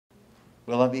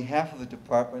Well, on behalf of the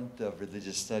Department of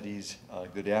Religious Studies,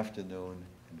 good afternoon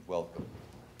and welcome.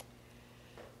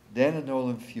 Danna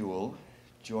Nolan Fewell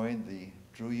joined the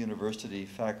Drew University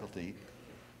faculty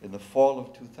in the fall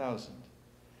of 2000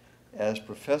 as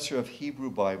professor of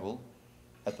Hebrew Bible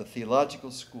at the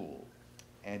Theological School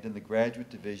and in the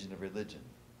Graduate Division of Religion.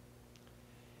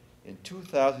 In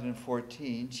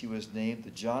 2014, she was named the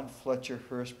John Fletcher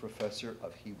Hurst Professor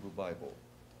of Hebrew Bible.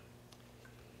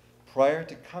 Prior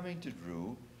to coming to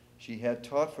Drew, she had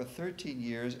taught for 13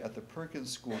 years at the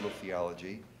Perkins School of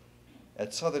Theology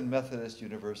at Southern Methodist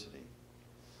University.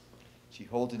 She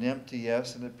holds an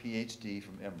MTS and a PhD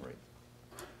from Emory.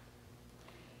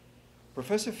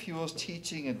 Professor Fewell's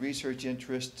teaching and research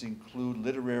interests include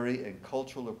literary and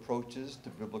cultural approaches to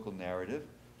biblical narrative,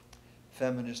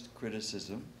 feminist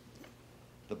criticism,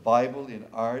 the Bible in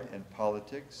art and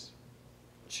politics,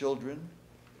 children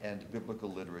and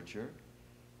biblical literature,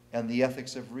 and the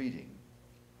ethics of reading.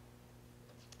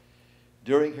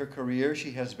 During her career,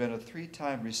 she has been a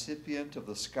 3-time recipient of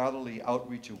the Scholarly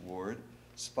Outreach Award,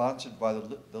 sponsored by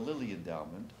the Lilly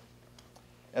Endowment,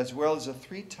 as well as a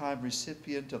 3-time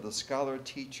recipient of the Scholar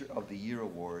Teacher of the Year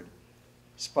Award,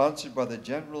 sponsored by the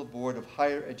General Board of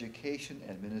Higher Education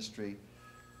and Ministry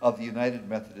of the United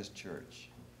Methodist Church.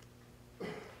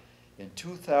 In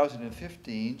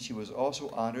 2015, she was also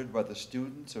honored by the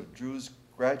students of Drew's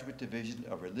Graduate Division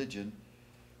of Religion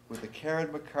with the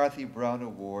Karen McCarthy Brown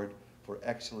Award for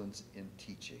Excellence in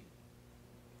Teaching.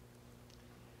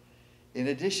 In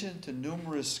addition to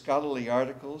numerous scholarly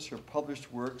articles, her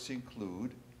published works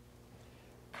include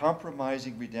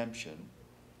Compromising Redemption,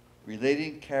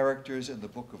 Relating Characters in the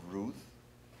Book of Ruth,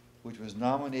 which was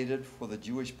nominated for the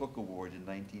Jewish Book Award in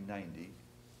 1990,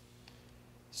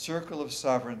 Circle of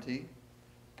Sovereignty,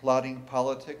 Plotting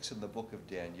Politics in the Book of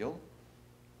Daniel,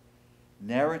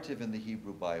 Narrative in the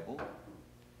Hebrew Bible,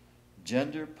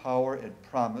 Gender, Power, and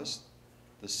Promise,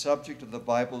 the subject of the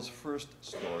Bible's first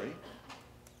story,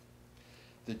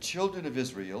 The Children of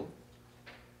Israel,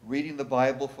 Reading the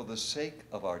Bible for the Sake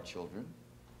of Our Children,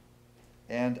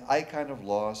 and Icon of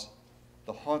Loss,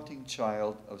 The Haunting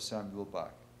Child of Samuel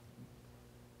Bach.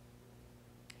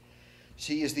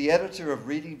 She is the editor of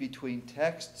Reading Between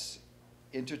Texts,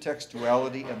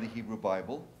 Intertextuality and the Hebrew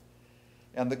Bible,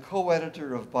 and the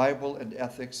co-editor of Bible and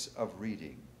Ethics of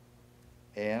Reading,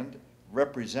 and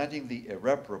Representing the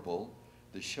Irreparable,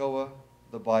 the Shoah,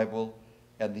 the Bible,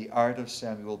 and the Art of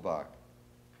Samuel Bach.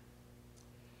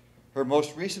 Her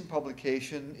most recent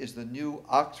publication is the new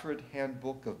Oxford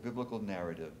Handbook of Biblical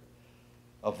Narrative,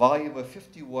 a volume of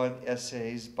 51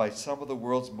 essays by some of the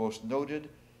world's most noted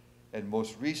and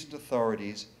most recent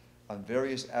authorities on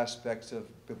various aspects of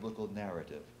biblical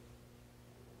narrative.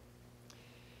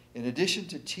 In addition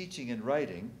to teaching and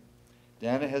writing,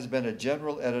 Danna has been a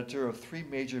general editor of 3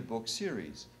 major book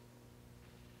series: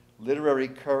 Literary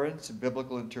Currents in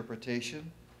Biblical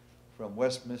Interpretation from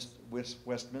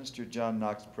Westminster John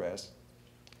Knox Press,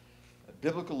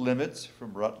 Biblical Limits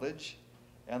from Rutledge,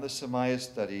 and the Semaiah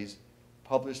Studies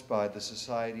published by the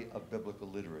Society of Biblical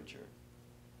Literature.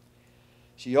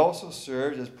 She also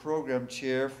served as program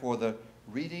chair for the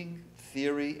Reading,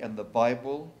 Theory, and the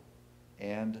Bible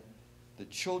and the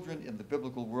Children in the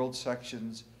Biblical World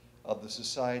sections of the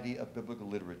Society of Biblical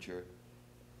Literature,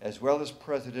 as well as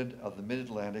president of the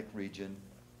Mid-Atlantic region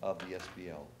of the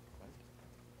SBL.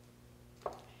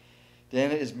 Right?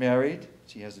 Danna is married.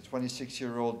 She has a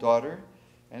 26-year-old daughter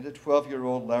and a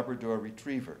 12-year-old Labrador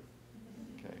Retriever.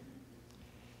 Okay.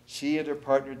 She and her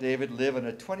partner David live on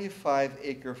a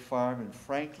 25-acre farm in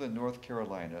Franklin, North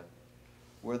Carolina,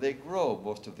 where they grow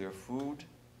most of their food,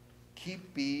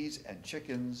 keep bees and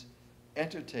chickens,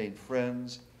 entertain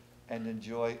friends, and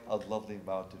enjoy a lovely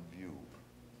mountain view.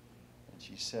 And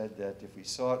she said that if we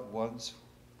saw it once,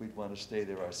 we'd want to stay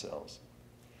there ourselves.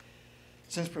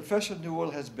 Since Professor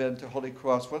Newell has been to Holy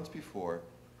Cross once before,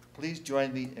 please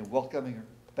join me in welcoming her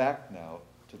back now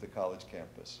to the college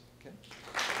campus. Okay?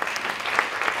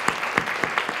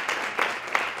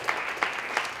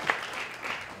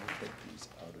 I'll take these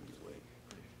out of your way.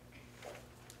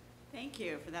 Thank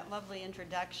you for that lovely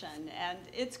introduction. And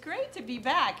it's great to be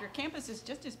back. Your campus is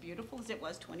just as beautiful as it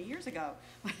was 20 years ago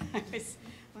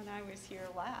when I was here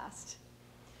last.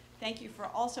 Thank you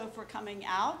also for coming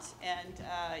out, and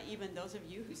even those of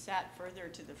you who sat further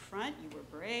to the front, you were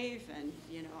brave, and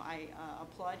I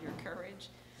applaud your courage.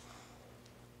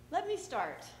 Let me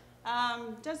start.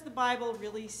 Does the Bible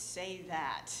really say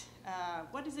that?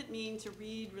 What does it mean to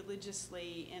read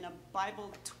religiously in a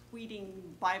Bible-tweeting,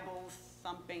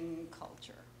 Bible-thumping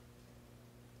culture?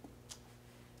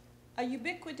 A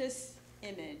ubiquitous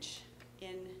image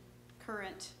in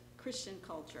current Christian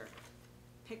culture.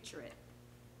 Picture it.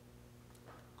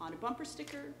 on a bumper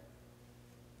sticker,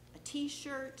 a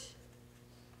t-shirt,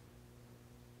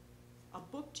 a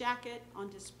book jacket on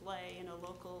display in a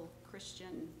local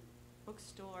Christian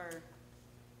bookstore,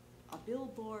 a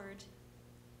billboard,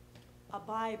 a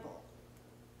Bible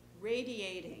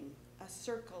radiating a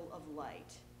circle of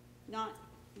light. Not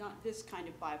this kind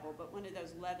of Bible, but one of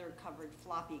those leather-covered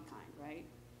floppy kind, right?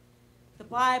 The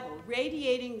Bible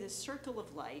radiating this circle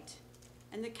of light,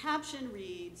 and the caption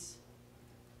reads,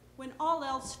 "When all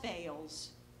else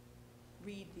fails,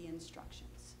 read the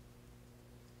instructions."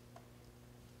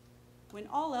 When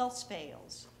all else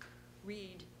fails,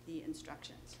 read the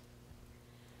instructions.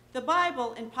 The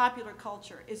Bible in popular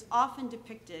culture is often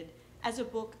depicted as a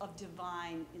book of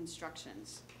divine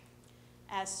instructions.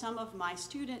 As some of my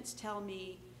students tell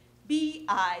me,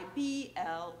 BIBLE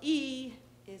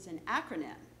is an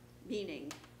acronym,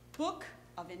 meaning Book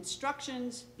of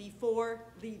Instructions Before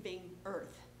Leaving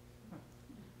Earth.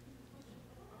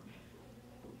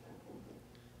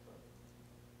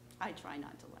 I try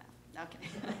not to laugh.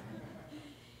 Okay.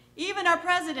 Even our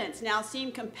presidents now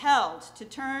seem compelled to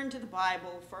turn to the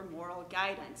Bible for moral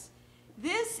guidance.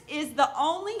 "This is the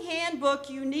only handbook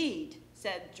you need,"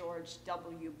 said George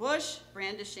W. Bush,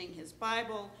 brandishing his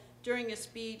Bible during a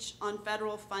speech on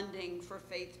federal funding for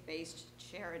faith-based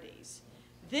charities.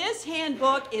 "This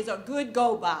handbook is a good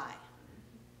go-by."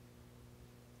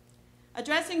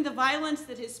 Addressing the violence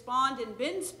that has spawned and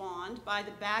been spawned by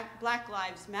the Black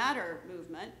Lives Matter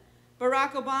movement,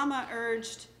 Barack Obama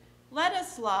urged, "Let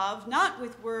us love, not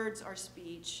with words or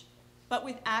speech, but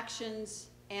with actions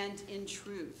and in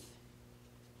truth."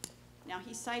 Now,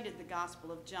 he cited the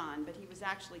Gospel of John, but he was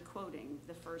actually quoting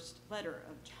the first letter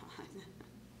of John.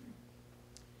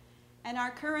 And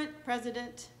our current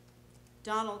president,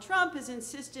 Donald Trump, has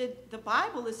insisted the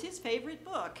Bible is his favorite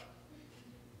book.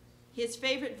 His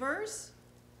favorite verse?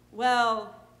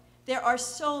 Well, there are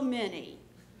so many,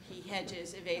 he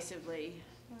hedges evasively.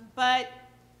 But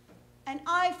an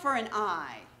eye for an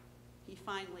eye, he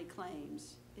finally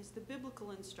claims, is the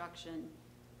biblical instruction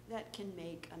that can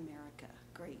make America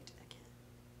great again.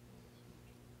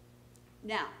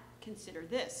 Now, consider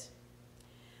this.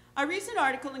 A recent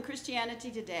article in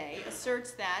Christianity Today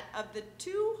asserts that of the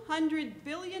 200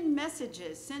 billion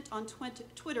messages sent on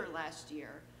Twitter last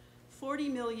year, 40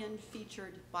 million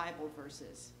featured Bible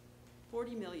verses.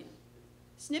 40 million.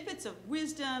 Snippets of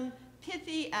wisdom,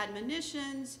 pithy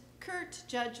admonitions, curt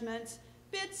judgments,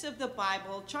 bits of the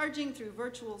Bible charging through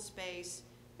virtual space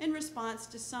in response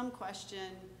to some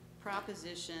question,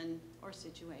 proposition, or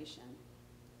situation.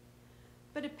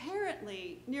 But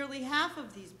apparently, nearly half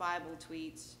of these Bible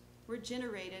tweets were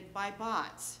generated by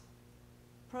bots,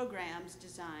 programs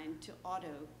designed to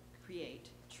auto-create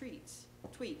tweets.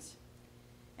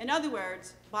 In other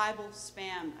words, Bible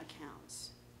spam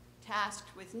accounts,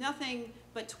 tasked with nothing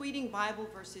but tweeting Bible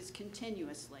verses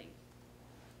continuously,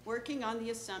 working on the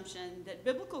assumption that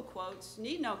biblical quotes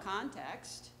need no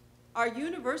context, are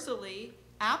universally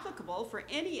applicable for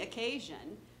any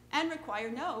occasion, and require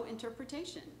no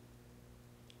interpretation.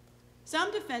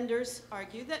 Some defenders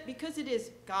argue that because it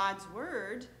is God's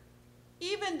word,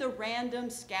 even the random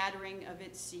scattering of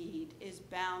its seed is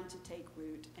bound to take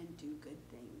root and do good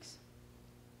things.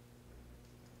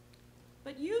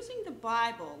 But using the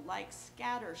Bible like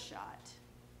scattershot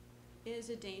is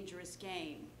a dangerous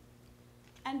game,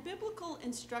 and biblical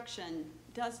instruction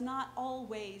does not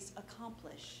always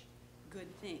accomplish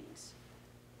good things.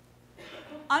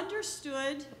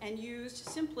 Understood and used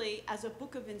simply as a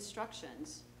book of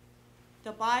instructions,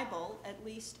 the Bible, at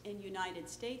least in United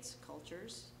States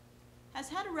cultures, has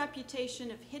had a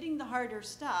reputation of hitting the harder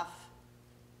stuff,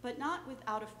 but not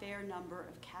without a fair number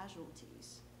of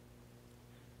casualties.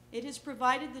 It has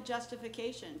provided the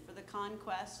justification for the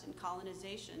conquest and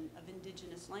colonization of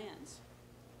indigenous lands,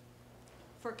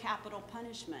 for capital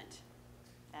punishment,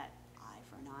 that eye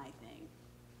for an eye thing,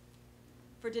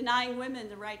 for denying women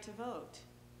the right to vote,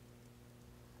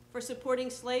 for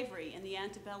supporting slavery in the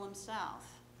antebellum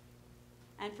South,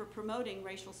 and for promoting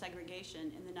racial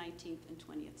segregation in the 19th and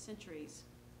 20th centuries.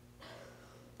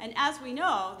 And as we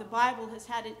know, the Bible has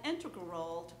had an integral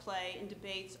role to play in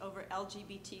debates over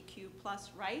LGBTQ+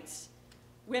 rights,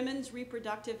 women's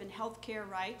reproductive and health care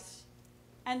rights,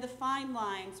 and the fine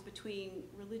lines between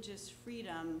religious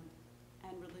freedom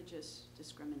and religious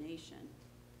discrimination.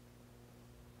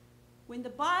 When the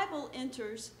Bible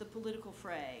enters the political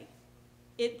fray,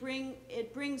 it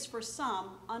brings for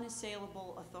some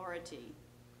unassailable authority.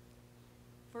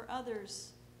 For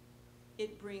others,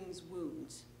 it brings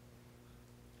wounds.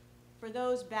 For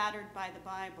those battered by the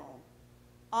Bible,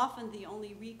 often the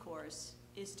only recourse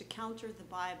is to counter the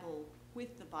Bible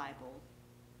with the Bible,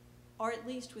 or at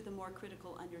least with a more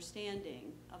critical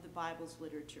understanding of the Bible's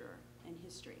literature and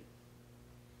history.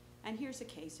 And here's a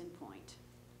case in point.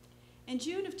 In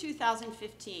June of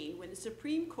 2015, when the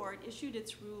Supreme Court issued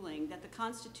its ruling that the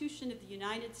Constitution of the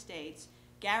United States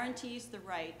guarantees the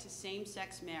right to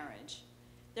same-sex marriage,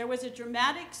 there was a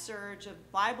dramatic surge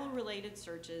of Bible-related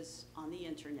searches on the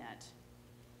internet.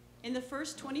 In the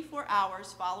first 24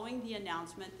 hours following the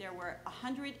announcement, there were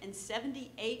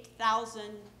 178,000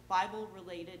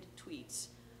 Bible-related tweets,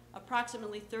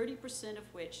 approximately 30%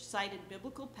 of which cited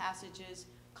biblical passages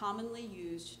commonly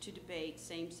used to debate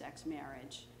same-sex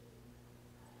marriage.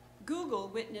 Google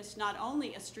witnessed not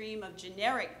only a stream of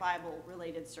generic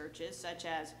Bible-related searches, such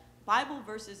as Bible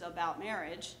verses about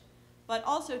marriage, but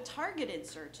also targeted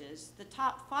searches, the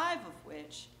top 5 of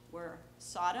which were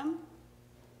Sodom,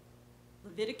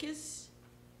 Leviticus,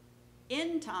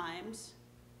 End Times,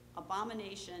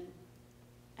 Abomination,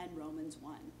 and Romans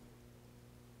 1.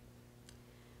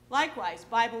 Likewise,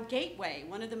 Bible Gateway,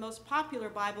 one of the most popular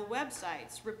Bible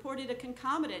websites, reported a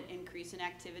concomitant increase in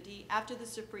activity after the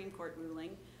Supreme Court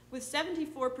ruling, with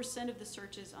 74% of the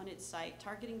searches on its site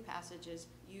targeting passages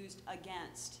used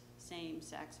against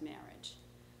same-sex marriage.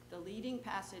 The leading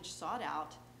passage sought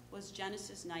out was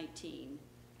Genesis 19,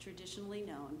 traditionally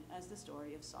known as the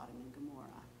story of Sodom and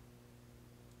Gomorrah.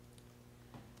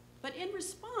 But in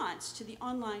response to the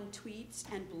online tweets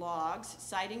and blogs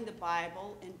citing the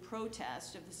Bible in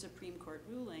protest of the Supreme Court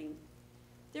ruling,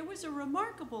 there was a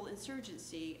remarkable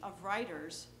insurgency of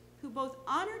writers who both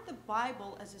honored the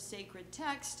Bible as a sacred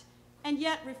text and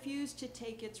yet refused to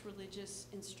take its religious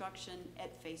instruction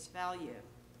at face value.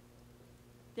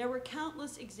 There were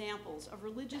countless examples of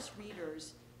religious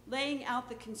readers laying out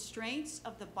the constraints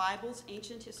of the Bible's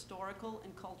ancient historical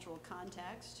and cultural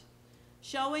context,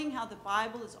 showing how the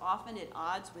Bible is often at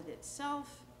odds with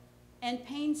itself, and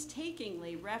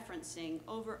painstakingly referencing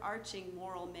overarching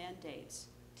moral mandates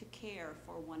to care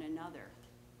for one another.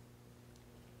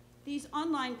 These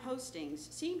online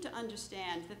postings seem to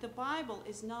understand that the Bible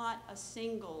is not a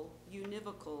single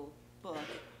univocal book,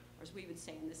 or as we would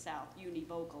say in the South,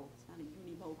 univocal. It's not a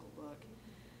univocal book,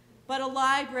 but a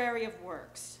library of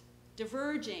works,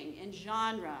 diverging in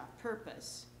genre,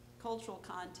 purpose, cultural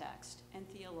context, and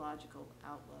theological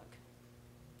outlook.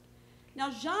 Now,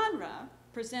 genre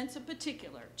presents a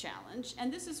particular challenge,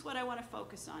 and this is what I want to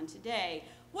focus on today.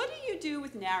 What do you do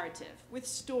with narrative, with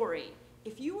story,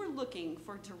 if you were looking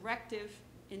for directive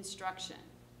instruction?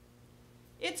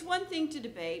 It's one thing to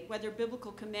debate whether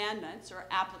biblical commandments are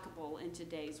applicable in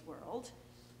today's world.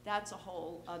 That's a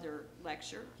whole other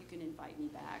lecture. You can invite me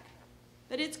back.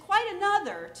 But it's quite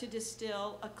another to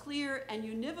distill a clear and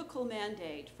univocal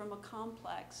mandate from a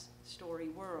complex story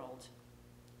world.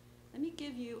 Let me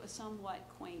give you a somewhat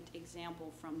quaint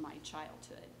example from my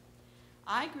childhood.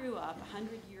 I grew up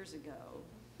 100 years ago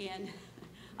in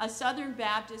a Southern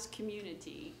Baptist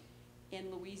community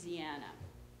in Louisiana.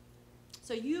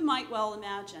 So you might well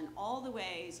imagine all the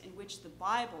ways in which the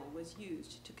Bible was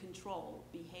used to control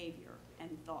behavior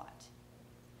and thought.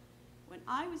 When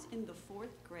I was in the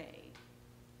 4th grade,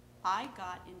 I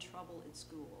got in trouble at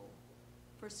school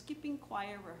for skipping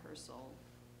choir rehearsal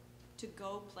to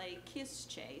go play kiss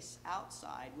chase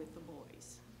outside with the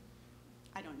boys.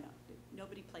 I don't know,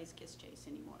 nobody plays kiss chase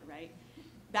anymore, right?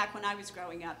 Back when I was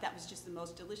growing up, that was just the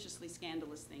most deliciously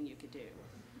scandalous thing you could do.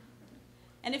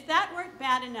 And if that weren't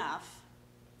bad enough,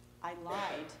 I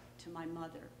lied to my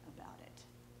mother about it.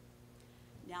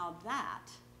 Now that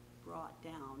brought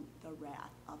down the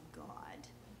wrath of God.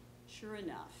 Sure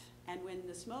enough, and when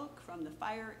the smoke from the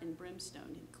fire and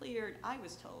brimstone had cleared, I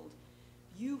was told,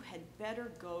 "You had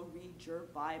better go read your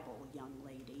Bible, young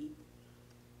lady."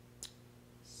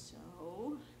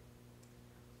 So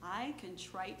I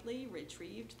contritely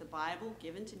retrieved the Bible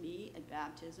given to me at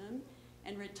baptism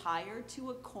and retired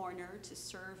to a corner to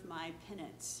serve my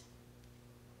penance.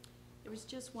 There was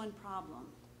just one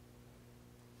problem.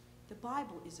 The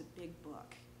Bible is a big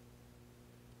book,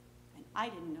 and I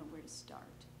didn't know where to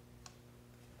start.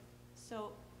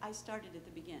 So I started at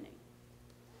the beginning,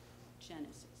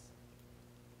 Genesis.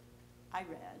 I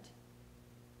read,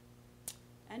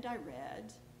 and I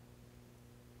read,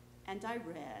 and I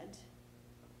read.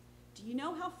 Do you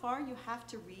know how far you have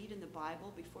to read in the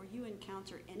Bible before you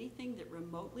encounter anything that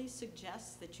remotely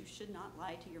suggests that you should not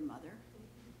lie to your mother?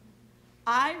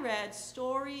 I read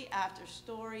story after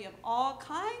story of all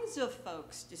kinds of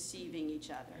folks deceiving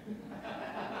each other.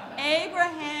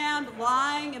 Abraham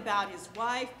lying about his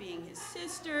wife being his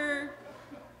sister,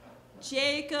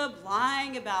 Jacob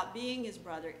lying about being his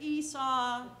brother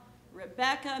Esau,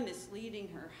 Rebekah misleading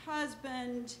her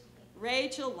husband,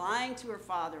 Rachel lying to her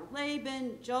father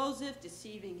Laban, Joseph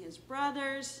deceiving his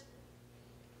brothers,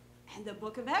 And the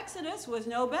book of Exodus was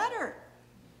no better.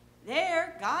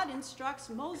 There, God instructs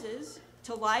Moses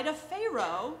to lie to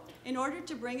Pharaoh in order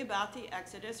to bring about the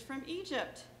exodus from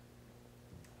Egypt.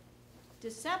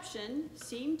 Deception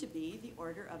seemed to be the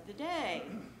order of the day.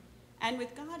 And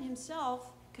with God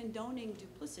himself condoning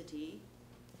duplicity,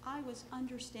 I was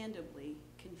understandably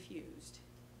confused.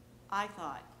 I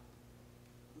thought,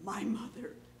 my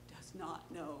mother does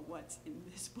not know what's in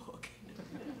this book,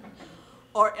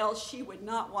 or else she would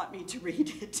not want me to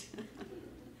read it.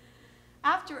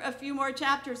 After a few more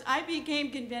chapters, I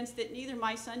became convinced that neither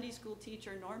my Sunday school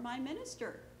teacher nor my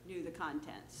minister knew the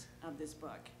contents of this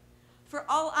book. For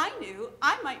all I knew,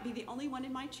 I might be the only one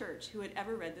in my church who had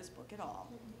ever read this book at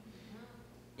all.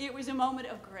 It was a moment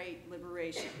of great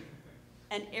liberation.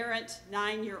 An errant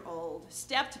 9-year-old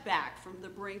stepped back from the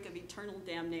brink of eternal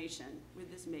damnation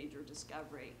with this major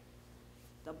discovery.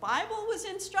 The Bible was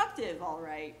instructive, all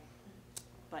right,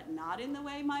 but not in the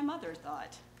way my mother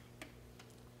thought.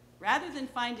 Rather than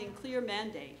finding clear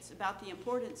mandates about the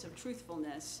importance of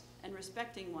truthfulness and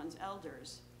respecting one's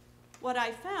elders, what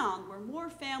I found were more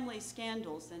family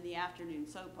scandals than the afternoon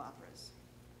soap operas.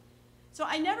 So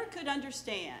I never could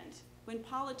understand when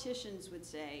politicians would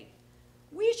say,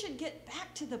 we should get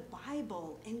back to the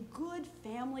Bible and good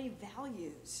family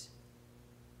values,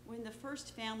 when the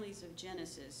first families of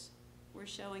Genesis were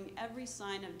showing every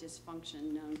sign of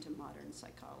dysfunction known to modern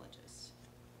psychologists.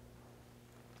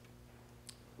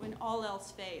 When all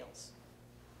else fails,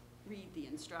 read the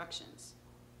instructions.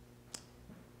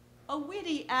 A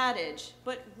witty adage,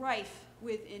 but rife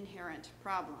with inherent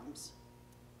problems.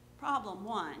 Problem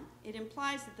 1, it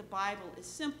implies that the Bible is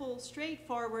simple,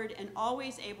 straightforward, and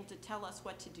always able to tell us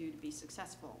what to do to be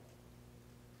successful.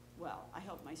 Well, I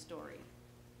hope my story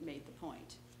made the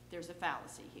point. There's a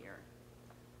fallacy here.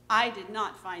 I did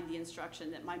not find the instruction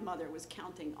that my mother was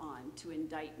counting on to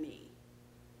indict me.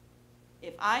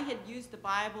 If I had used the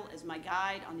Bible as my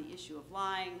guide on the issue of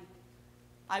lying,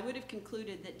 I would have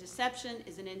concluded that deception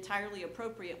is an entirely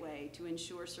appropriate way to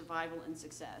ensure survival and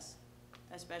success,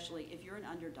 especially if you're an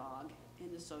underdog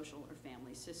in the social or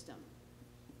family system.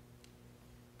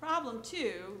 Problem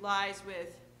 2 lies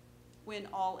with when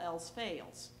all else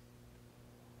fails.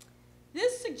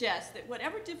 This suggests that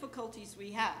whatever difficulties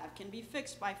we have can be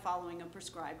fixed by following a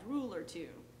prescribed rule or two.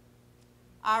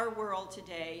 Our world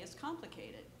today is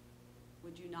complicated.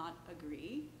 Would you not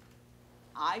agree?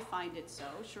 I find it so.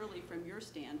 Surely from your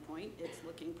standpoint, it's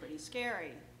looking pretty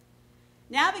scary.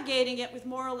 Navigating it with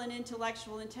moral and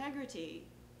intellectual integrity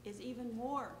is even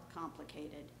more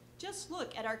complicated. Just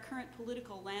look at our current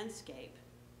political landscape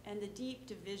and the deep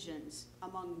divisions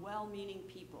among well-meaning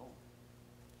people.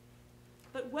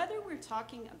 But whether we're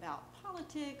talking about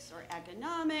politics or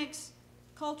economics,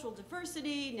 cultural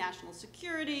diversity, national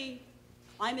security,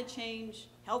 climate change,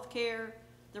 healthcare,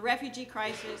 the refugee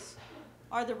crisis,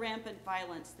 or the rampant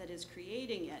violence that is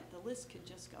creating it, the list could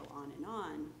just go on and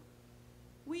on.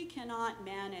 We cannot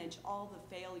manage all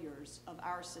the failures of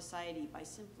our society by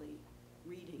simply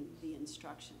reading the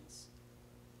instructions.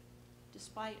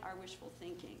 Despite our wishful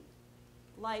thinking,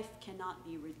 life cannot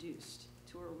be reduced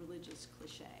to a religious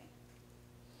cliche.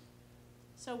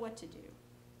 So what to do?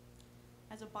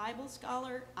 As a Bible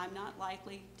scholar, I'm not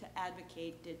likely to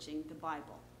advocate ditching the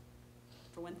Bible.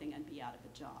 For one thing, I'd be out of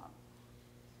a job.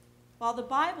 While the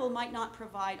Bible might not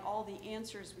provide all the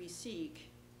answers we seek,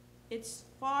 it's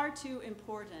far too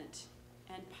important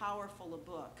and powerful a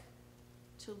book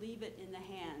to leave it in the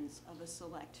hands of a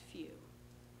select few.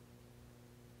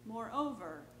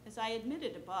 Moreover, as I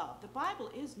admitted above, the Bible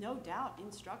is no doubt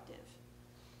instructive,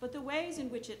 but the ways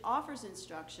in which it offers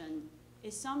instruction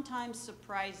is sometimes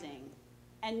surprising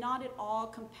and not at all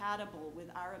compatible with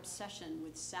our obsession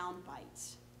with sound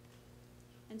bites.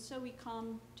 And so we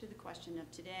come to the question of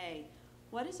today.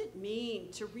 What does it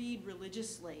mean to read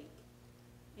religiously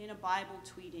in a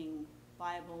Bible-tweeting,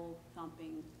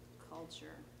 Bible-thumping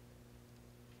culture?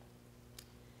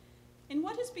 In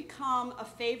what has become a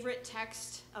favorite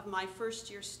text of my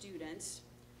first-year students,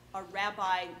 A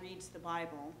Rabbi Reads the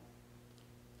Bible,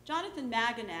 Jonathan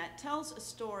Maganat tells a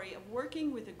story of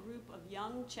working with a group of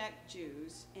young Czech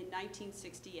Jews in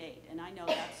 1968, and I know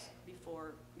that's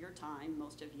before your time,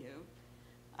 most of you.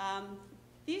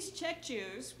 These Czech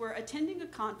Jews were attending a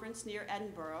conference near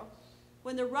Edinburgh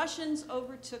when the Russians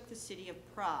overtook the city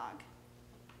of Prague,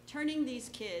 turning these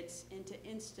kids into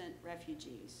instant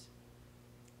refugees.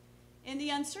 In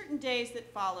the uncertain days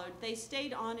that followed, they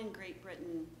stayed on in Great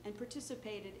Britain and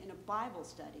participated in a Bible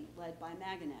study led by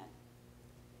Maganat.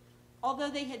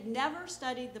 Although they had never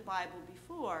studied the Bible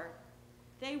before,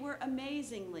 they were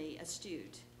amazingly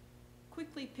astute,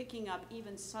 quickly picking up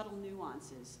even subtle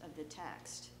nuances of the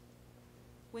text.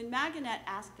 When Maganette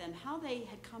asked them how they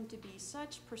had come to be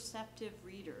such perceptive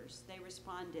readers, they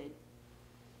responded,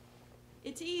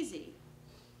 "It's easy.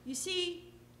 You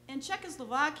see, in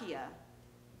Czechoslovakia,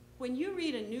 when you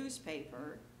read a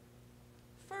newspaper,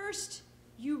 first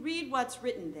you read what's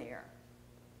written there.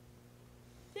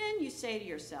 Then you say to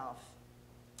yourself,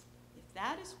 if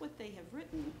that is what they have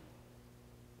written,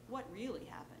 what really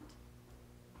happened?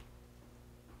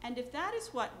 And if that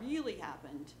is what really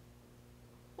happened,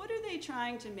 what are they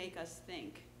trying to make us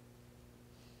think?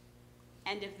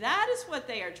 And if that is what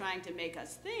they are trying to make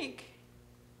us think,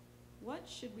 what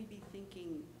should we be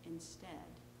thinking instead?"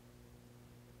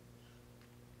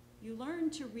 You learn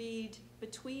to read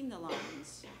between the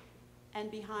lines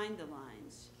and behind the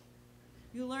lines.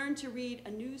 You learn to read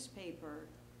a newspaper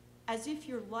as if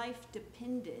your life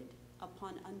depended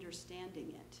upon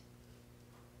understanding it,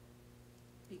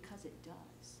 because it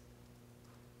does.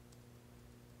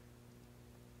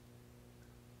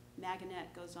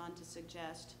 Maganette goes on to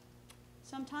suggest,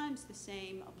 sometimes the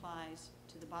same applies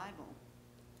to the Bible.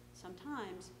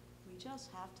 Sometimes we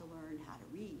just have to learn how to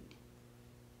read.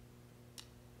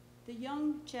 The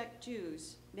young Czech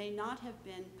Jews may not have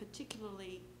been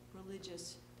particularly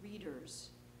religious readers,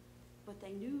 but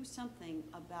they knew something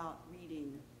about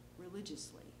reading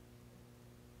religiously,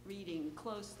 reading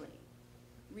closely,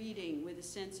 reading with a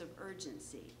sense of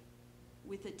urgency,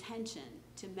 with attention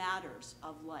to matters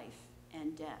of life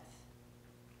and death.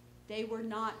 They were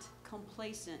not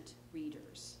complacent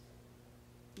readers.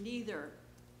 Neither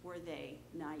were they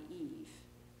naive.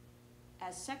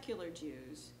 As secular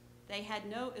Jews, they had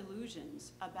no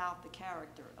illusions about the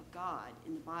character of God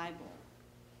in the Bible.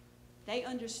 They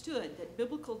understood that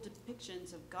biblical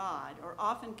depictions of God are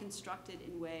often constructed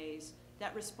in ways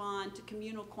that respond to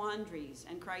communal quandaries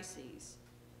and crises,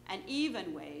 and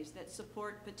even ways that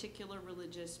support particular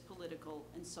religious, political,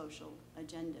 and social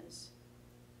agendas.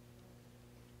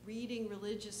 Reading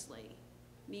religiously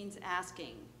means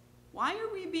asking, why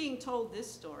are we being told this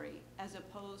story as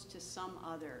opposed to some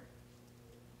other?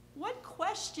 What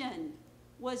question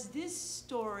was this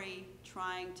story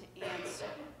trying to answer?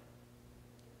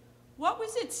 What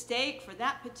was at stake for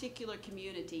that particular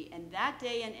community in that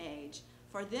day and age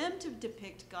for them to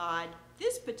depict God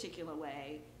this particular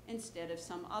way instead of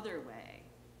some other way?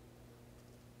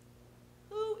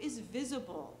 Who is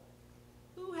visible?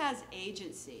 Who has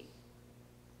agency?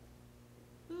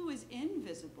 Who is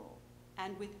invisible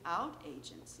and without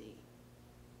agency?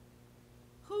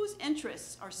 Whose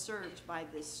interests are served by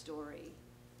this story?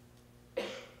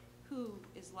 Who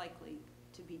is likely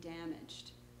to be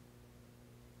damaged?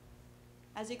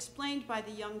 As explained by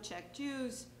the young Czech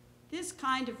Jews, this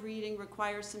kind of reading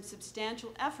requires some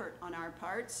substantial effort on our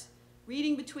parts,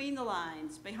 reading between the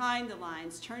lines, behind the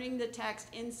lines, turning the text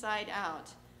inside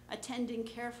out, attending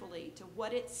carefully to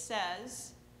what it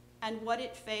says and what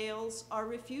it fails or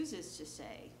refuses to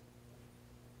say,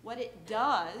 what it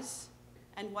does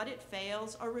and what it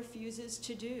fails or refuses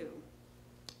to do.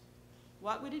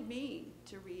 What would it mean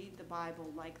to read the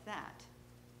Bible like that,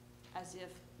 as if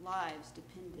lives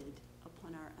depended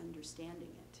upon our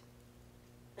understanding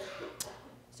it?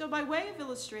 So by way of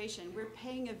illustration, we're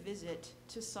paying a visit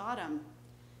to Sodom,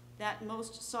 that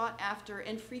most sought after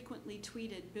and frequently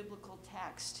tweeted biblical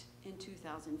text in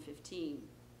 2015.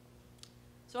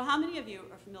 So how many of you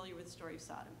are familiar with the story of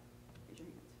Sodom? Raise your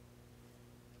hands.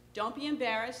 Don't be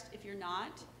embarrassed if you're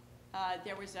not.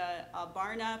 There was a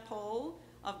Barna poll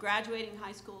of graduating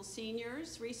high school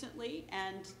seniors recently,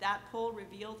 and that poll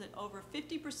revealed that over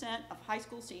 50% of high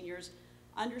school seniors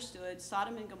understood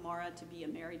Sodom and Gomorrah to be a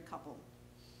married couple.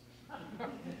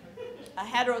 A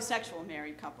heterosexual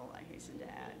married couple, I hasten to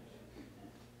add.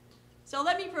 So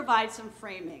let me provide some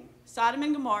framing. Sodom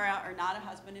and Gomorrah are not a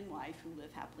husband and wife who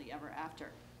live happily ever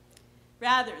after.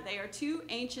 Rather, they are two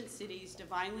ancient cities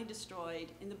divinely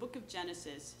destroyed in the book of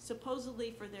Genesis,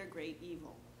 supposedly for their great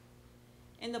evil.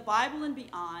 In the Bible and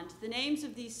beyond, the names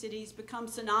of these cities become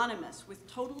synonymous with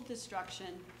total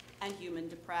destruction and human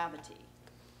depravity.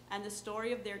 And the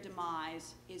story of their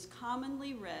demise is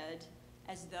commonly read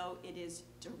as though it is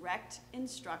direct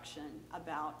instruction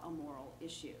about a moral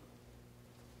issue.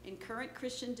 In current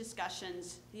Christian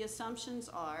discussions, the assumptions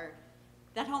are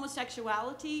that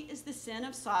homosexuality is the sin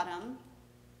of Sodom.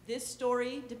 This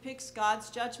story depicts God's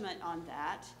judgment on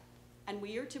that, and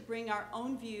we are to bring our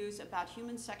own views about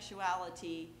human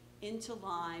sexuality into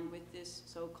line with this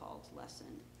so-called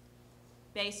lesson.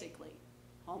 Basically,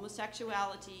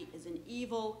 homosexuality is an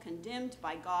evil condemned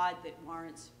by God that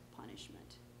warrants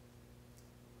punishment.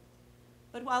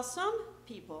 But while some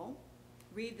people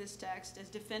read this text as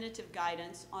definitive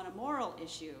guidance on a moral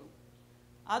issue,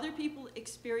 other people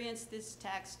experience this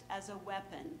text as a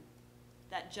weapon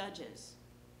that judges,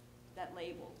 that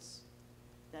labels,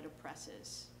 that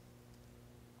oppresses.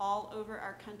 All over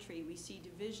our country, we see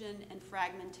division and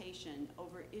fragmentation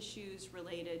over issues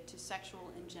related to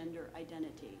sexual and gender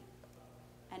identity.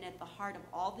 And at the heart of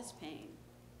all this pain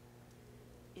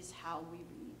is how we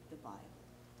read the Bible.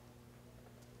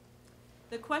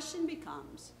 The question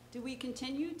becomes, do we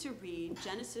continue to read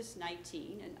Genesis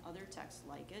 19 and other texts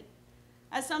like it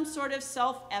as some sort of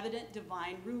self-evident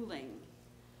divine ruling?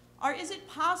 Or is it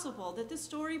possible that the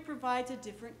story provides a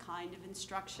different kind of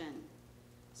instruction,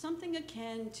 something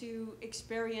akin to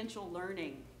experiential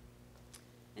learning?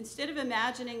 Instead of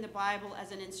imagining the Bible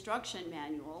as an instruction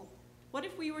manual, what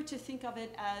if we were to think of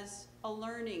it as a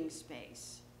learning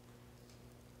space?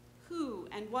 Who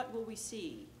and what will we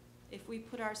see if we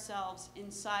put ourselves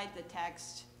inside the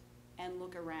text and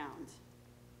look around?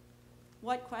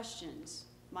 What questions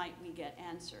might we get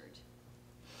answered?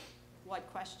 What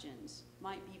questions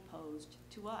might be posed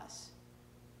to us?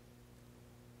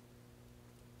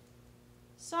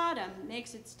 Sodom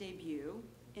makes its debut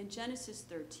in Genesis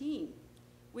 13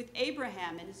 with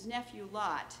Abraham and his nephew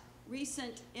Lot,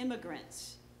 recent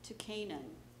immigrants to Canaan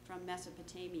from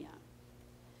Mesopotamia.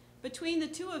 Between the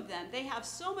two of them, they have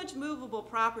so much movable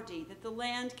property that the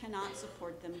land cannot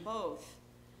support them both.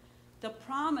 The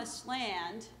promised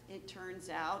land, it turns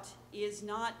out, is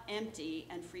not empty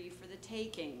and free for the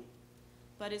taking,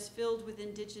 but is filled with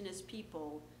indigenous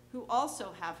people who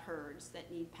also have herds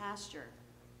that need pasture.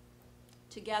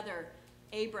 Together,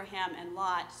 Abraham and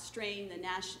Lot strain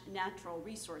the natural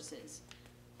resources,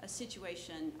 a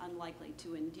situation unlikely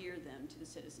to endear them to the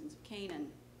citizens of Canaan.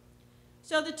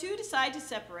 So the two decide to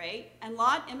separate, and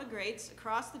Lot immigrates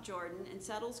across the Jordan and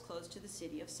settles close to the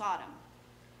city of Sodom.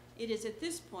 It is at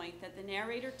this point that the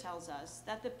narrator tells us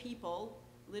that the people,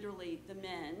 literally the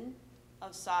men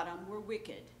of Sodom, were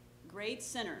wicked, great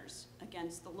sinners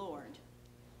against the Lord,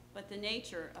 but the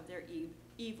nature of their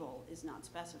evil is not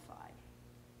specified.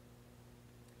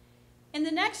 In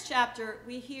the next chapter,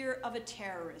 we hear of a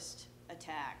terrorist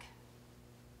attack.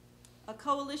 A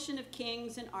coalition of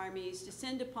kings and armies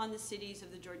descend upon the cities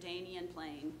of the Jordanian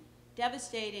plain,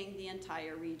 devastating the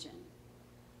entire region.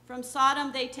 From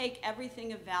Sodom, they take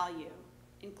everything of value,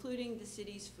 including the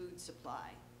city's food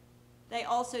supply. They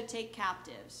also take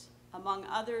captives, among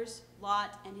others,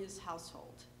 Lot and his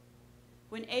household.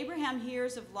 When Abraham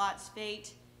hears of Lot's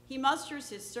fate, he musters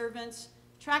his servants,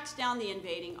 tracks down the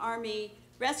invading army,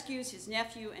 rescues his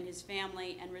nephew and his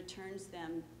family, and returns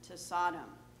them to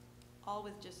Sodom, all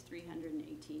with just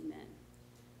 318 men.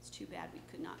 It's too bad we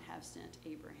could not have sent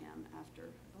Abraham after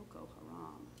Boko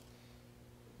Haram.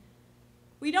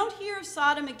 We don't hear of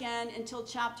Sodom again until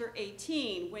chapter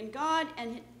 18, when God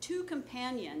and two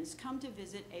companions come to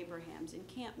visit Abraham's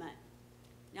encampment.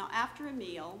 Now, after a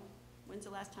meal, when's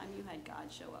the last time you had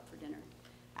God show up for dinner?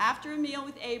 After a meal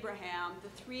with Abraham, the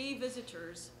three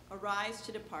visitors arise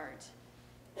to depart,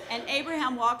 and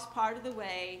Abraham walks part of the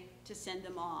way to send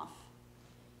them off.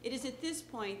 It is at this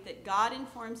point that God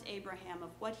informs Abraham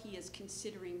of what he is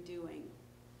considering doing.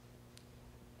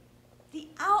 The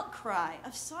outcry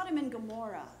of Sodom and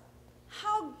Gomorrah,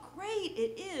 how great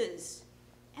it is,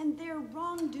 and their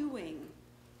wrongdoing,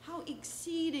 how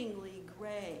exceedingly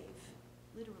grave,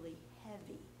 literally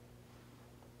heavy.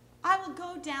 I will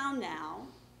go down now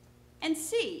and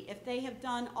see if they have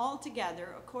done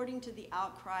altogether according to the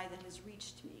outcry that has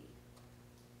reached me.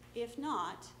 If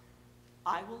not,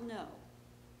 I will know.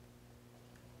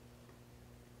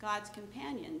 God's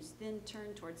companions then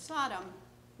turn toward Sodom,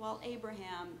 while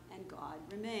Abraham and God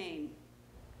remain.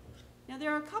 Now,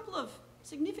 there are a couple of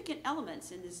significant elements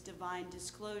in this divine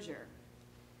disclosure.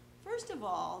 First of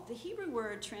all, the Hebrew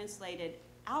word translated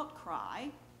outcry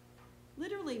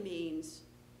literally means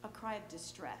a cry of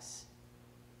distress,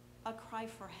 a cry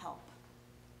for help,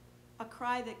 a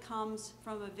cry that comes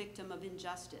from a victim of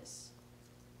injustice,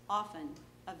 often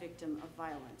a victim of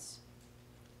violence.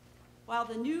 While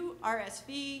the new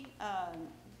RSV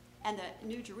and the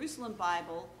New Jerusalem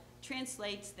Bible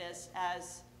translate this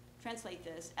as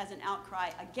an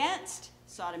outcry against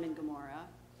Sodom and Gomorrah,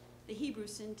 the Hebrew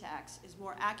syntax is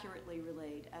more accurately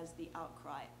relayed as the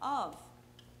outcry of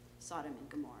Sodom and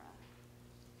Gomorrah.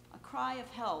 A cry of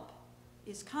help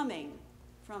is coming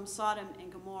from Sodom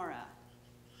and Gomorrah,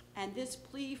 and this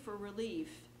plea for relief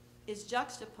is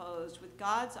juxtaposed with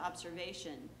God's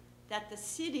observation that the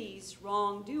city's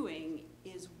wrongdoing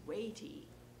is weighty,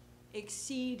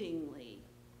 exceedingly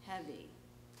heavy.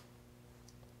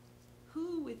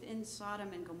 Who within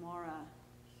Sodom and Gomorrah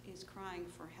is crying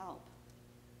for help?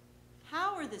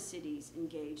 How are the cities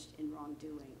engaged in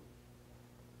wrongdoing?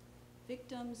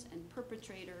 Victims and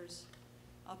perpetrators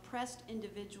oppressed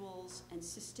individuals and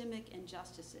systemic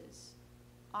injustices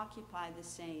occupy the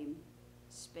same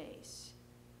space.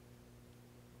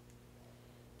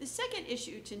 The second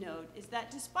issue to note is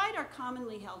that despite our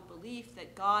commonly held belief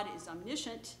that God is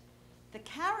omniscient, the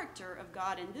character of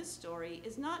God in this story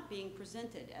is not being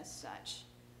presented as such,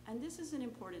 and this is an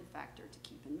important factor to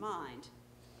keep in mind.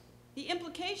 The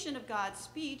implication of God's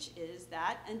speech is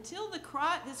that until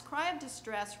this cry of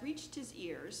distress reached his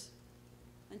ears,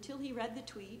 until he read the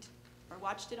tweet or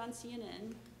watched it on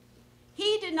CNN,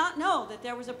 he did not know that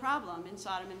there was a problem in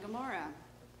Sodom and Gomorrah.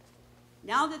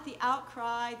 Now that the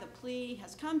outcry, the plea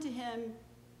has come to him,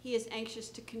 he is anxious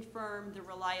to confirm the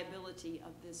reliability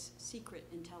of this secret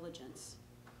intelligence.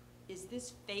 Is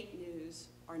this fake news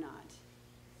or not?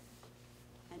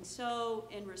 And so,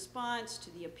 in response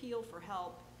to the appeal for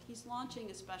help, he's launching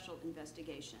a special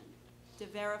investigation to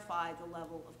verify the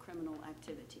level of criminal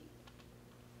activity.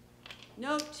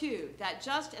 Note, too, that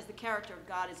just as the character of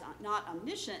God is not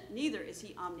omniscient, neither is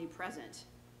he omnipresent.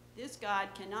 This God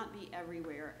cannot be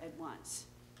everywhere at once.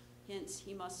 Hence,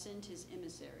 he must send his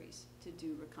emissaries to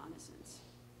do reconnaissance.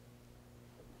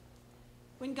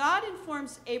 When God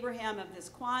informs Abraham of this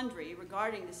quandary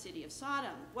regarding the city of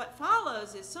Sodom, what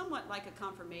follows is somewhat like a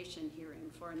confirmation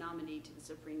hearing for a nominee to the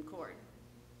Supreme Court,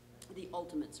 the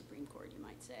ultimate Supreme Court, you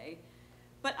might say.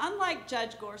 But unlike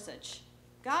Judge Gorsuch,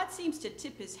 God seems to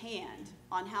tip his hand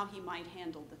on how he might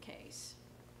handle the case.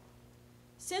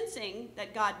 Sensing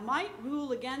that God might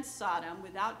rule against Sodom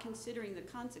without considering the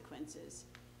consequences,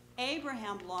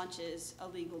 Abraham launches a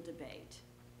legal debate.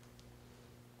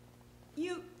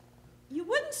 You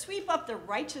wouldn't sweep up the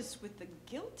righteous with the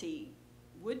guilty,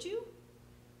 would you?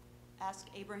 Asked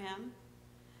Abraham.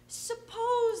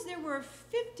 Suppose there were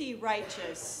 50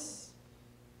 righteous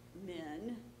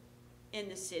men in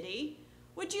the city.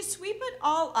 Would you sweep it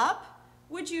all up?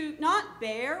 Would you not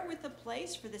bear with the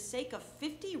place for the sake of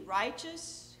 50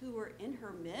 righteous who were in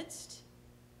her midst?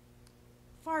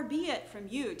 Far be it from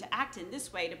you to act in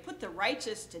this way, to put the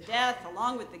righteous to death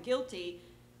along with the guilty,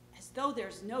 as though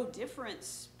there's no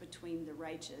difference between the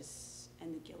righteous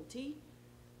and the guilty.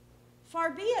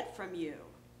 Far be it from you.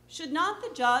 Should not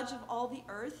the judge of all the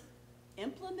earth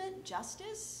implement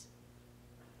justice?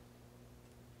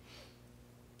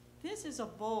 This is a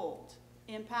bold,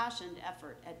 impassioned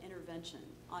effort at intervention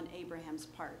on Abraham's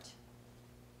part.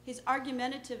 His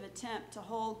argumentative attempt to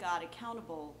hold God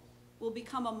accountable will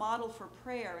become a model for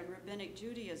prayer in rabbinic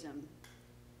Judaism.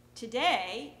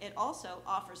 Today, it also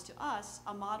offers to us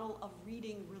a model of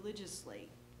reading religiously.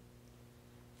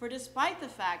 For despite the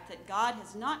fact that God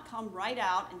has not come right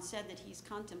out and said that he's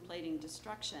contemplating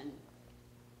destruction,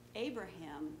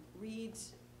 Abraham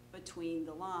reads between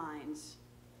the lines,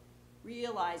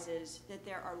 realizes that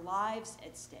there are lives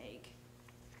at stake,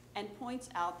 and points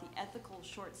out the ethical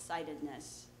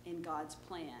short-sightedness in God's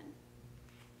plan.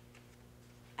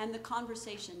 And the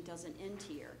conversation doesn't end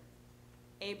here.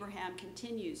 Abraham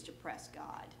continues to press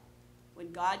God.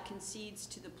 When God concedes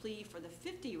to the plea for the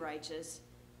 50 righteous,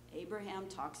 Abraham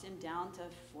talks him down to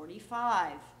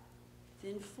 45,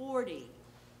 then 40,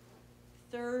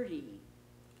 30,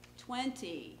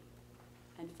 20,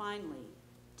 and finally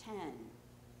 10.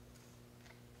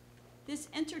 This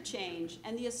interchange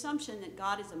and the assumption that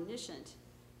God is omniscient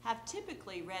have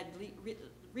typically led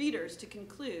readers to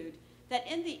conclude that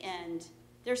in the end,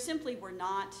 there simply were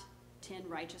not 10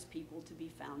 righteous people to be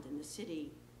found in the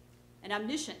city. An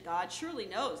omniscient God surely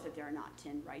knows that there are not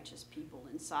 10 righteous people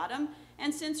in Sodom,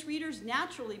 and since readers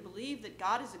naturally believe that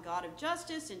God is a God of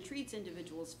justice and treats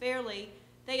individuals fairly,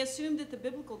 they assume that the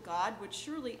biblical God would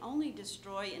surely only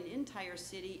destroy an entire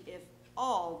city if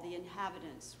all the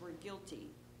inhabitants were guilty.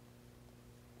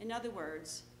 In other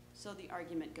words, so the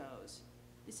argument goes,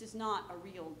 this is not a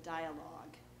real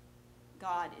dialogue.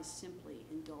 God is simply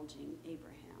indulging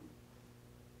Abraham.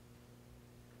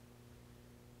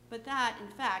 But that, in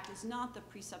fact, is not the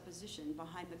presupposition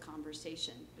behind the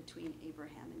conversation between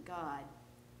Abraham and God.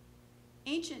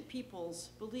 Ancient peoples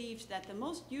believed that the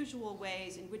most usual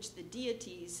ways in which the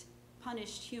deities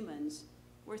punished humans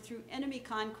were through enemy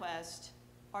conquest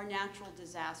or natural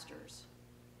disasters,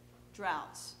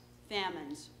 droughts,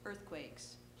 famines,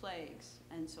 earthquakes, plagues,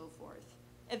 and so forth.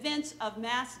 Events of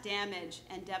mass damage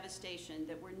and devastation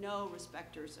that were no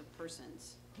respecters of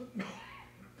persons.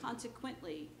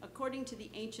 Consequently, according to the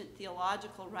ancient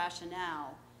theological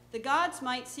rationale, the gods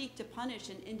might seek to punish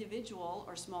an individual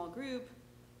or small group,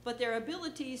 but their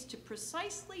abilities to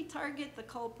precisely target the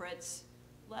culprits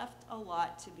left a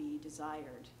lot to be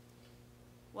desired.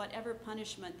 Whatever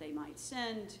punishment they might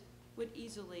send would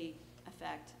easily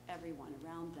affect everyone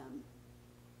around them.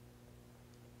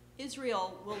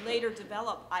 Israel will later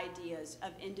develop ideas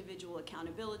of individual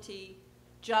accountability,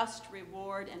 just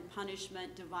reward and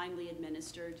punishment divinely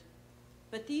administered.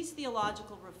 But these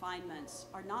theological refinements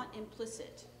are not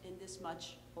implicit in this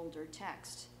much older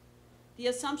text. The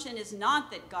assumption is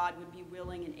not that God would be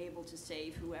willing and able to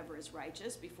save whoever is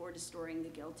righteous before destroying the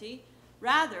guilty.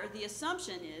 Rather, the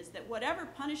assumption is that whatever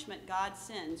punishment God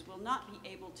sends will not be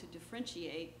able to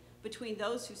differentiate between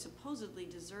those who supposedly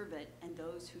deserve it and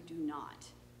those who do not.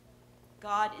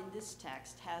 God in this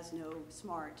text has no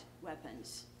smart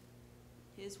weapons.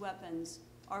 His weapons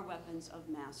are weapons of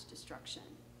mass destruction.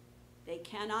 They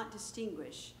cannot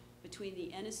distinguish between the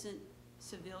innocent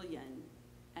civilian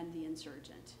and the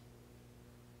insurgent.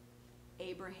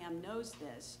 Abraham knows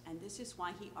this, and this is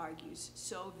why he argues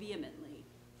so vehemently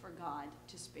for God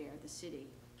to spare the city.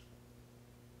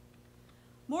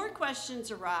 More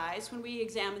questions arise when we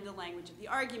examine the language of the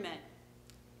argument.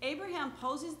 Abraham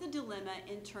poses the dilemma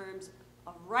in terms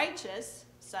of righteous,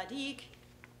 tzaddik,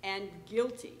 and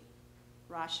guilty,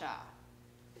 rasha.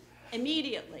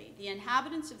 Immediately, the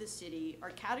inhabitants of the city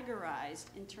are categorized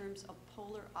in terms of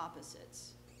polar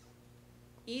opposites.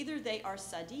 Either they are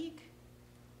tzaddik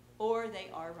or they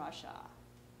are rasha.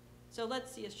 So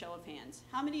let's see a show of hands.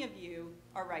 How many of you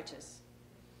are righteous?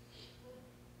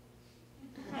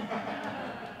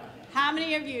 How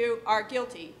many of you are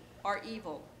guilty or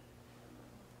evil?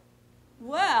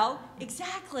 Well,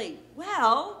 exactly.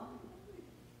 Well,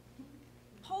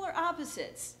 polar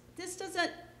opposites. This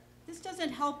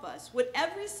doesn't help us. Would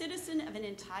every citizen of an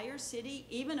entire city,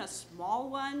 even a small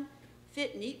one,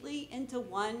 fit neatly into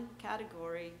one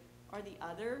category or the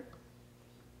other?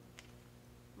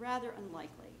 Rather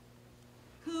unlikely.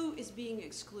 Who is being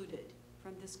excluded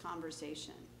from this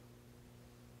conversation?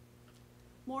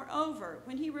 Moreover,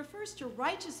 when he refers to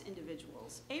righteous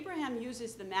individuals, Abraham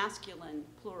uses the masculine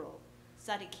plural,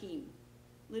 tzaddikim,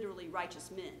 literally righteous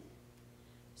men.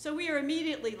 So we are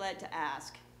immediately led to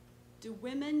ask, do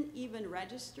women even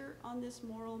register on this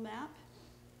moral map?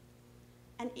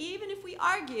 And even if we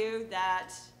argue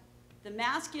that the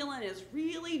masculine is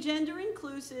really gender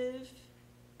inclusive,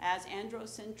 as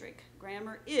androcentric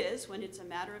grammar is when it's a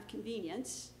matter of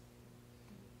convenience,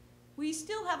 we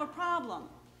still have a problem,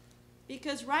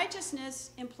 because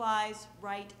righteousness implies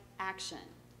right action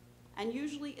and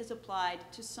usually is applied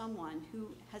to someone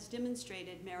who has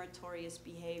demonstrated meritorious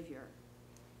behavior.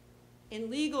 In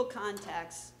legal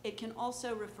contexts, it can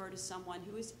also refer to someone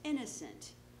who is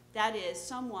innocent, that is,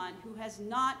 someone who has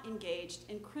not engaged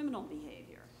in criminal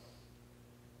behavior.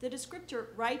 The descriptor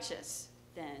righteous,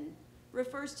 then,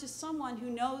 refers to someone who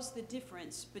knows the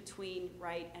difference between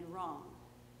right and wrong,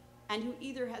 and who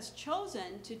either has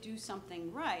chosen to do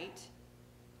something right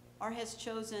or has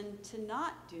chosen to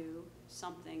not do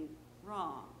something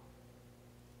wrong.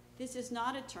 This is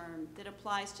not a term that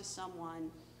applies to someone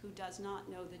who does not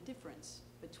know the difference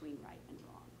between right and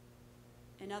wrong.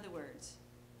 In other words,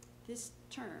 this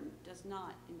term does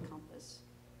not encompass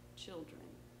children.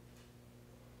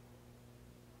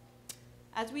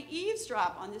 As we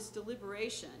eavesdrop on this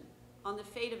deliberation on the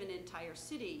fate of an entire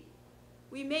city,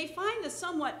 we may find the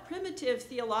somewhat primitive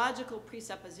theological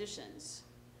presuppositions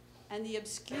and the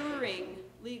obscuring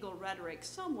legal rhetoric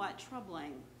somewhat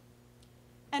troubling.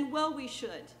 And well, we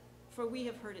should, for we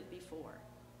have heard it before.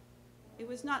 It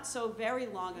was not so very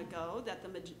long ago that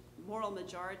the moral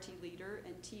majority leader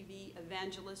and TV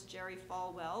evangelist Jerry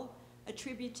Falwell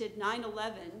attributed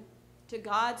 9/11 to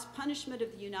God's punishment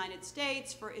of the United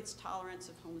States for its tolerance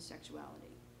of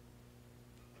homosexuality.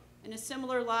 In a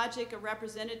similar logic, a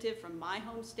representative from my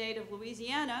home state of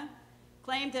Louisiana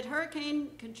claimed that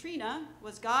Hurricane Katrina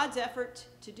was God's effort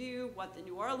to do what the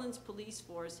New Orleans police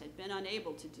force had been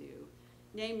unable to do,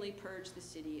 namely purge the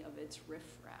city of its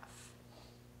riffraff.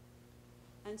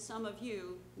 And some of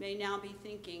you may now be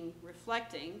thinking,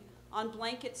 reflecting on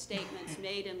blanket statements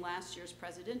made in last year's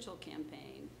presidential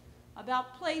campaign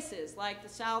about places like the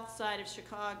south side of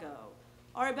Chicago,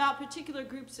 or about particular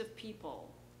groups of people,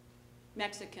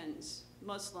 Mexicans,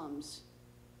 Muslims,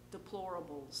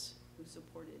 deplorables who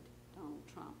supported Donald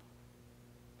Trump.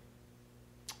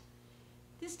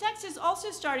 This text is also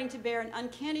starting to bear an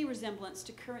uncanny resemblance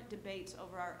to current debates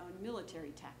over our own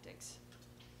military tactics.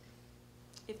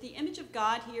 If the image of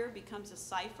God here becomes a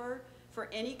cipher for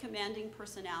any commanding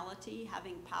personality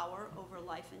having power over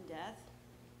life and death,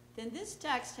 then this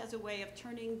text has a way of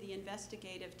turning the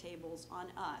investigative tables on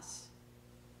us.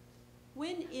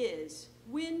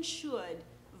 When should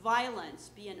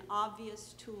violence be an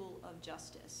obvious tool of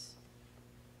justice?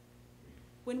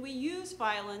 When we use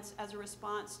violence as a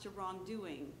response to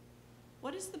wrongdoing,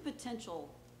 what is the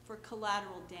potential for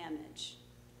collateral damage?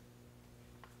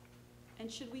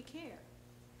 And should we care?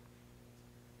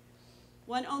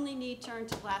 One only need turn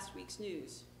to last week's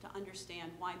news to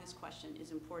understand why this question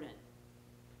is important.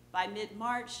 By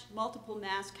mid-March, multiple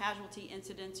mass casualty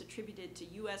incidents attributed to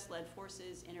US-led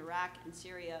forces in Iraq and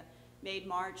Syria made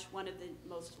March one of the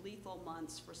most lethal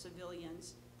months for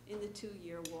civilians in the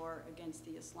two-year war against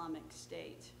the Islamic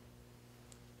State.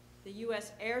 The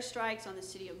US airstrikes on the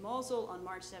city of Mosul on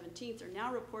March 17th are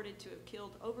now reported to have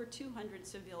killed over 200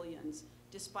 civilians,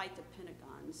 despite the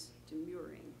Pentagon's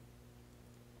demurring.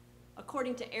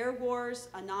 According to Air Wars,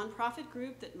 a nonprofit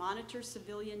group that monitors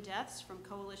civilian deaths from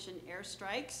coalition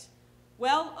airstrikes,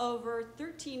 well over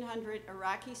 1,300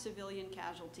 Iraqi civilian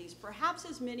casualties, perhaps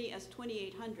as many as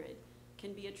 2,800,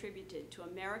 can be attributed to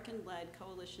American-led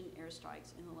coalition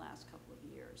airstrikes in the last couple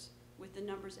of years, with the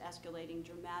numbers escalating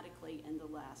dramatically in the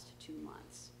last 2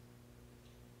 months.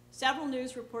 Several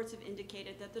news reports have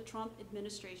indicated that the Trump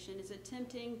administration is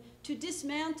attempting to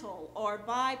dismantle or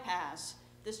bypass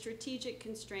the strategic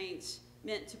constraints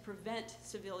meant to prevent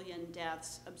civilian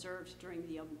deaths observed during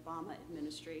the Obama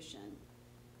administration.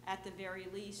 At the very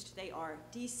least, they are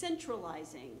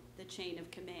decentralizing the chain of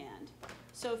command,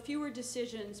 so fewer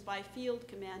decisions by field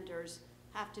commanders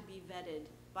have to be vetted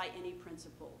by any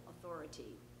principal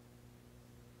authority.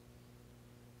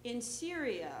 In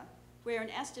Syria, where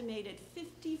an estimated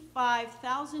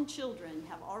 55,000 children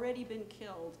have already been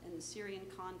killed in the Syrian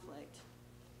conflict,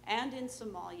 and in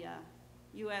Somalia,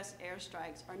 US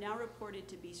airstrikes are now reported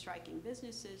to be striking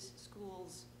businesses,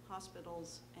 schools,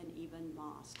 hospitals, and even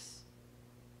mosques.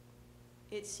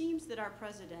 It seems that our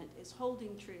president is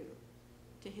holding true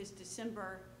to his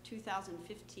December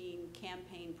 2015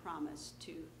 campaign promise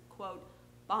to, quote,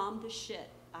 bomb the shit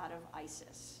out of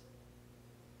ISIS.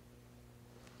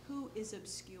 Who is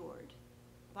obscured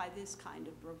by this kind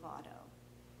of bravado?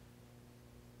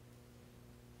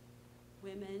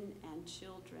 Women and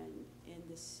children in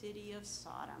the city of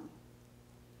Sodom.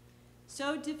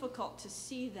 So difficult to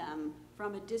see them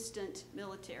from a distant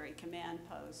military command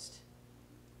post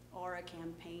or a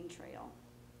campaign trail,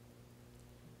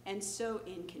 and so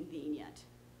inconvenient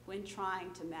when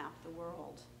trying to map the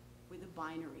world with a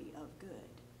binary of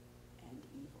good and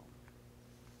evil.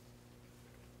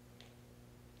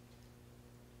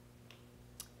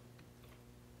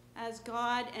 As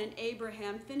God and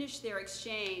Abraham finish their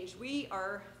exchange, we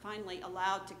are finally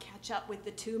allowed to catch up with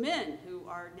the two men who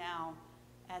are now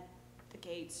at the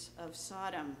gates of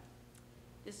Sodom.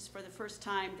 This is for the first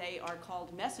time they are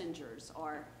called messengers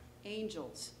or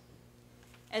angels.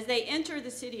 As they enter the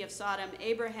city of Sodom,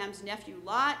 Abraham's nephew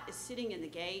Lot is sitting in the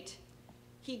gate.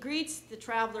 He greets the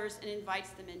travelers and invites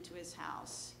them into his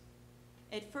house.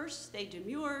 At first, they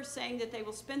demur, saying that they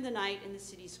will spend the night in the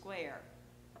city square.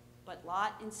 But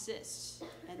Lot insists,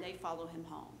 and they follow him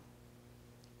home.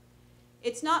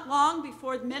 It's not long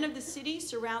before the men of the city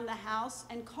surround the house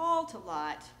and call to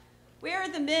Lot, "Where are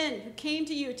the men who came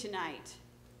to you tonight?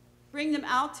 Bring them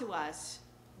out to us.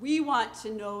 We want to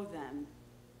know them."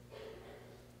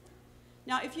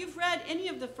 Now, if you've read any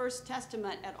of the First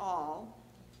Testament at all,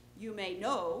 you may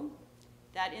know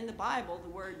that in the Bible, the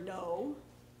word know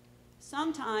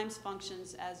sometimes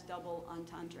functions as double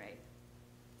entendre.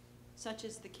 Such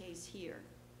is the case here.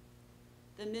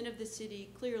 The men of the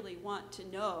city clearly want to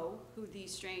know who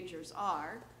these strangers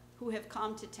are, who have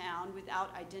come to town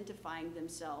without identifying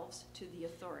themselves to the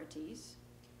authorities.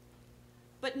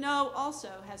 But know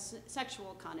also has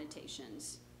sexual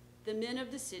connotations. The men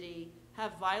of the city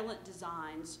have violent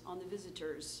designs on the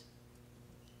visitors.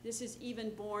 This is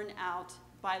even borne out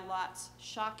by Lot's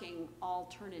shocking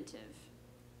alternative.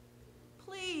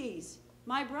 "Please,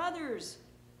 my brothers,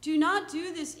 do not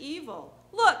do this evil.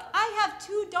 Look, I have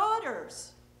 2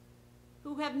 daughters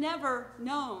who have never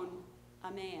known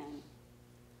a man.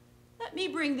 Let me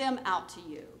bring them out to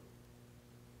you.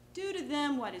 Do to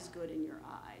them what is good in your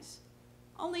eyes.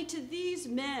 Only to these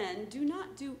men do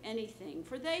not do anything,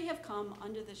 for they have come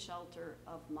under the shelter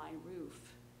of my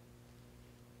roof."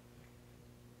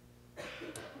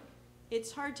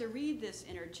 It's hard to read this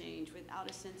interchange without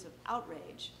a sense of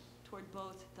outrage toward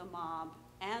both the mob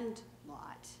and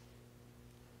Lot,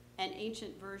 an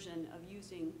ancient version of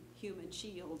using human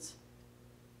shields.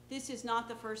 This is not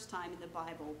the first time in the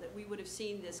Bible that we would have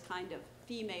seen this kind of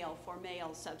female for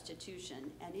male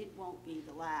substitution, and it won't be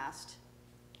the last.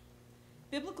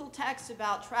 Biblical texts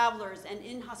about travelers and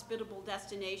inhospitable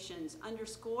destinations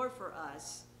underscore for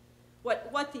us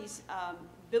what these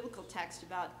biblical texts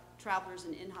about travelers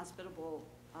and inhospitable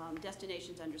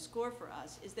destinations underscore for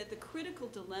us is that the critical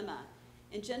dilemma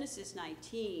in Genesis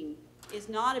 19 is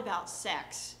not about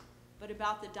sex, but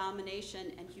about the domination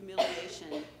and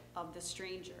humiliation of the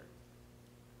stranger.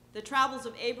 The travels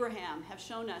of Abraham have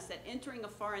shown us that entering a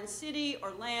foreign city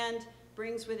or land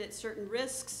brings with it certain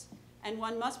risks, and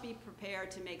one must be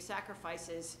prepared to make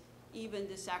sacrifices, even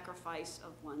the sacrifice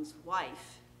of one's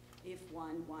wife, if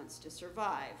one wants to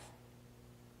survive.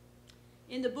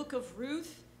 In the book of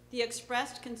Ruth, the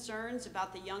expressed concerns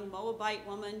about the young Moabite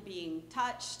woman being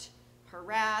touched,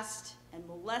 harassed, and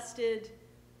molested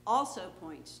also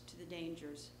point to the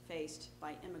dangers faced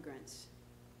by immigrants.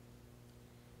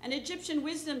 An Egyptian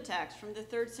wisdom text from the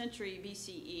 3rd century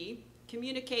BCE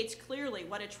communicates clearly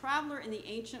what a traveler in the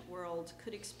ancient world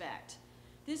could expect.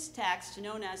 This text,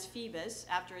 known as Phoebus,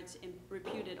 after its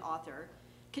reputed author,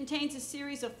 contains a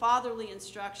series of fatherly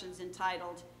instructions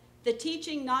entitled, "The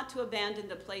Teaching Not to Abandon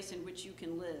the Place in Which You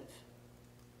Can Live."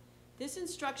 This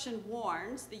instruction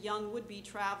warns the young would-be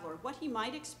traveler what he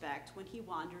might expect when he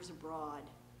wanders abroad.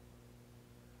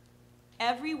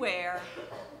 Everywhere,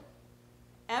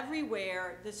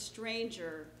 the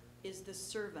stranger is the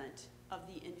servant of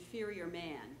the inferior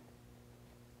man.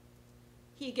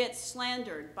 He gets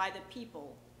slandered by the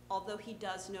people, although he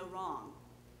does no wrong.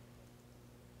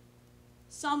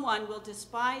 Someone will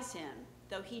despise him,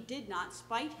 though he did not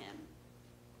spite him.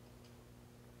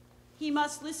 He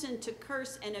must listen to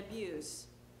curse and abuse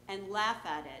and laugh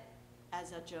at it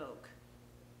as a joke.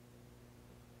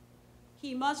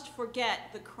 He must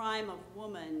forget the crime of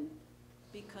woman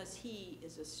because he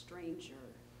is a stranger.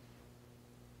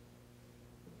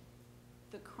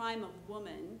 The crime of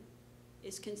woman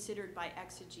is considered by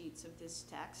exegetes of this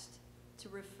text to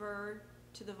refer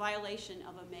to the violation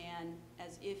of a man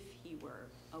as if he were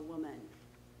a woman.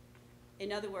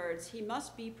 In other words, he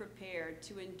must be prepared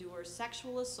to endure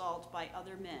sexual assault by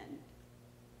other men,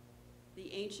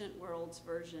 the ancient world's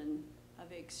version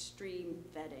of extreme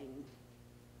vetting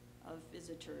of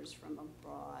visitors from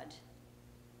abroad.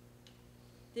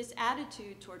 This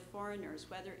attitude toward foreigners,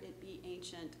 whether it be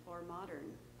ancient or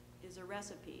modern, is a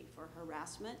recipe for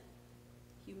harassment,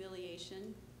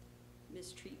 humiliation,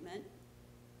 mistreatment,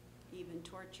 even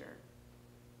torture.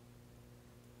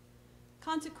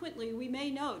 Consequently, we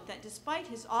may note that despite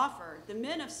his offer, the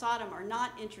men of Sodom are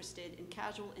not interested in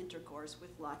casual intercourse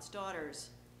with Lot's daughters.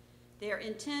 Their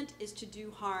intent is to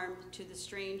do harm to the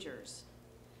strangers.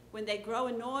 When they grow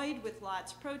annoyed with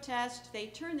Lot's protest, they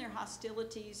turn their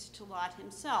hostilities to Lot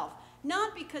himself,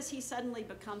 not because he suddenly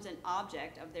becomes an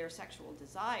object of their sexual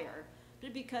desire,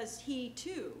 but because he,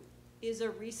 too, is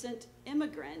a recent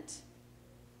immigrant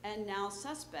and now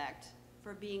suspect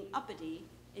for being uppity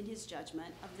in his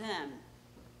judgment of them.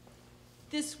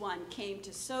 This one came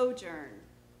to sojourn,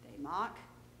 they mock.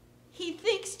 He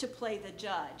thinks to play the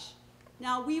judge.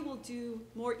 Now we will do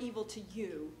more evil to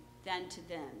you than to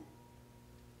them.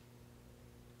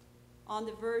 On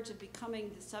the verge of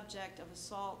becoming the subject of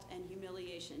assault and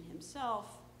humiliation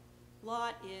himself,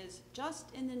 Lot is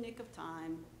just in the nick of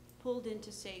time pulled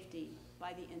into safety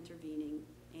by the intervening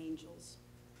angels.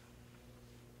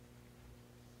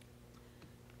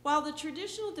 While the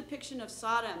traditional depiction of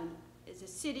Sodom is a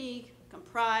city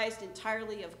comprised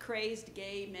entirely of crazed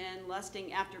gay men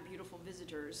lusting after beautiful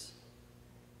visitors,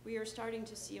 we are starting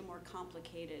to see a more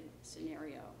complicated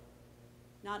scenario.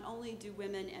 Not only do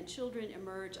women and children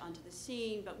emerge onto the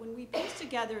scene, but when we piece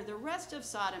together the rest of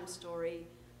Sodom's story,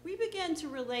 we begin to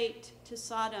relate to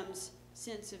Sodom's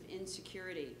sense of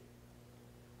insecurity.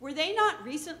 Were they not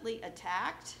recently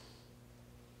attacked?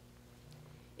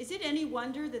 Is it any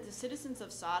wonder that the citizens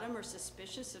of Sodom are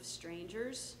suspicious of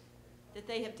strangers, that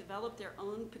they have developed their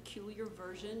own peculiar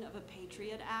version of a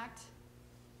Patriot Act?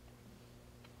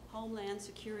 Homeland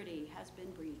security has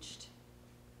been breached.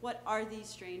 What are these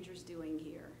strangers doing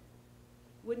here?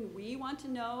 Wouldn't we want to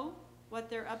know what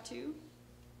they're up to?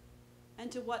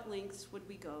 And to what lengths would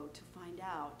we go to find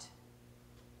out?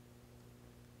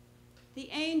 The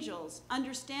angels,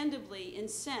 understandably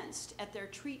incensed at their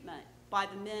treatment by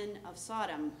the men of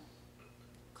Sodom,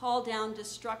 call down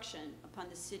destruction upon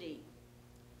the city.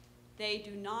 They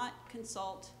do not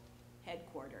consult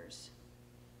headquarters.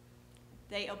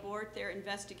 They abort their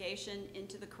investigation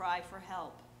into the cry for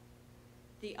help.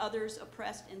 The others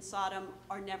oppressed in Sodom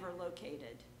are never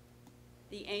located.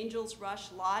 The angels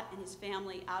rush Lot and his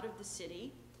family out of the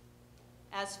city.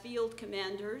 As field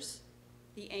commanders,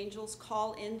 the angels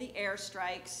call in the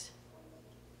airstrikes,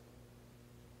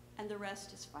 and the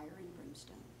rest is fire and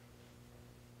brimstone.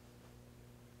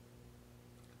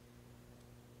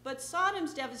 But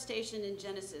Sodom's devastation in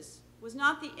Genesis was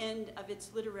not the end of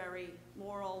its literary,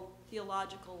 moral,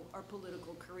 theological, or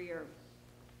political career.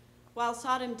 While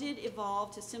Sodom did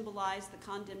evolve to symbolize the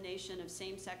condemnation of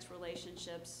same-sex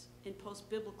relationships in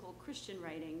post-biblical Christian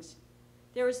writings,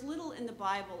 there is little in the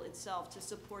Bible itself to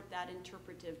support that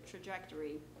interpretive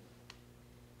trajectory.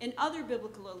 In other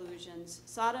biblical allusions,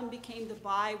 Sodom became the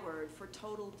byword for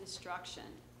total destruction.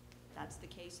 That's the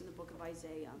case in the book of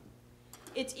Isaiah.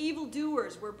 Its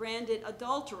evildoers were branded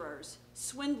adulterers,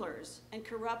 swindlers, and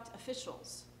corrupt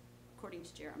officials, according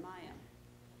to Jeremiah.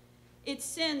 Its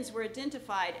sins were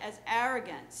identified as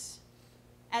arrogance,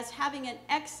 as having an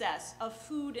excess of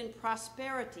food and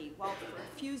prosperity while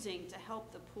refusing to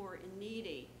help the poor and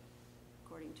needy,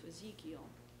 according to Ezekiel.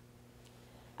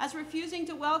 As refusing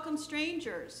to welcome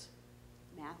strangers,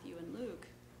 Matthew and Luke,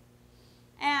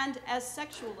 and as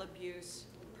sexual abuse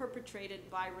perpetrated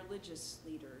by religious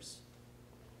leaders,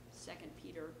 2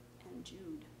 Peter and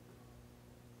Jude.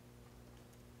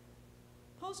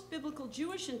 Post-biblical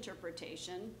Jewish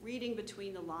interpretation, reading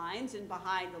between the lines and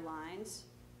behind the lines,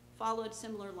 followed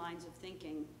similar lines of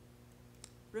thinking.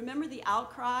 Remember the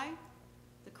outcry,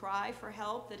 the cry for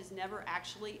help that is never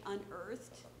actually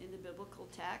unearthed in the biblical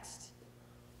text?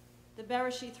 The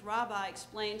Bereshith Rabbah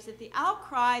explains that the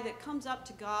outcry that comes up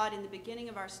to God in the beginning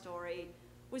of our story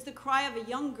was the cry of a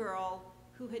young girl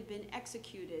who had been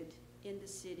executed in the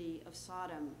city of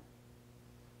Sodom.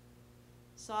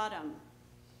 Sodom,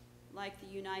 like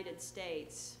the United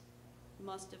States,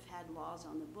 must have had laws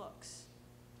on the books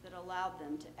that allowed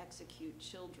them to execute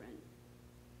children.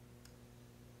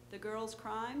 The girl's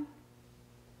crime?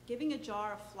 Giving a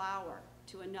jar of flour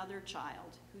to another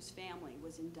child whose family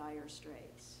was in dire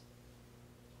straits.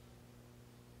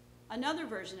 Another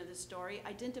version of the story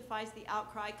identifies the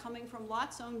outcry coming from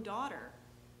Lot's own daughter,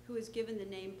 who is given the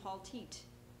name Paltit.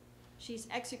 She's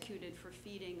executed for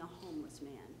feeding a homeless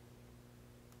man.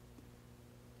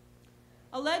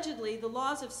 Allegedly, the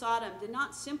laws of Sodom did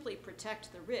not simply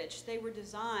protect the rich, they were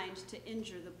designed to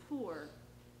injure the poor.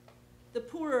 The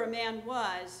poorer a man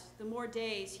was, the more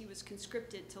days he was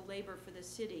conscripted to labor for the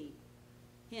city.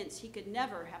 Hence, he could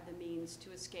never have the means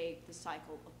to escape the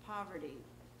cycle of poverty.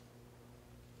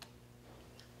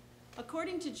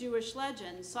 According to Jewish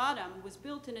legend, Sodom was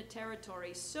built in a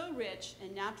territory so rich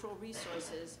in natural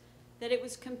resources that it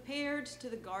was compared to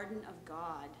the Garden of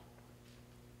God.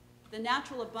 The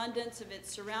natural abundance of its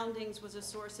surroundings was a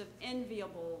source of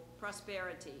enviable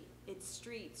prosperity. Its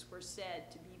streets were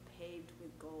said to be paved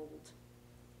with gold.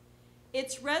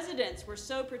 Its residents were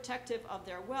so protective of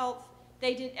their wealth,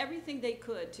 they did everything they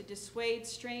could to dissuade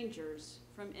strangers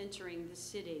from entering the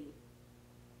city.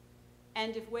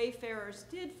 And if wayfarers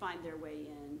did find their way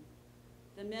in,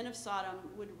 the men of Sodom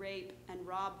would rape and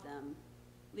rob them,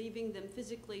 leaving them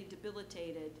physically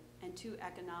debilitated and too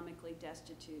economically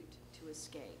destitute to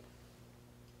escape.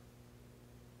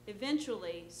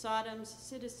 Eventually, Sodom's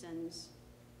citizens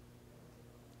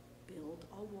build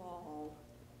a wall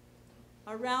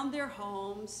around their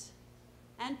homes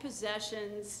and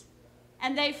possessions,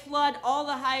 and they flood all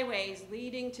the highways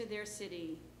leading to their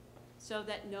city so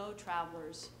that no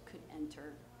travelers could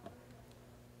enter.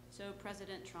 So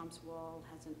President Trump's wall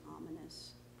has an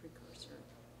ominous precursor.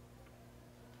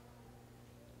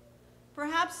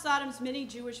 Perhaps Sodom's many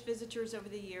Jewish visitors over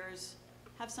the years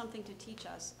have something to teach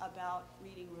us about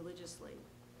reading religiously.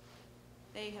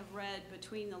 They have read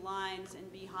between the lines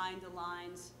and behind the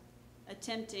lines,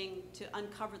 attempting to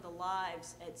uncover the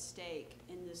lives at stake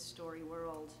in this story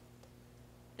world.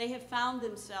 They have found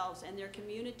themselves and their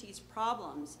community's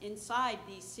problems inside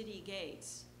these city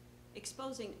gates,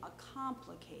 exposing a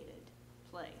complicated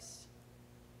place.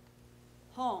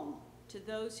 Home to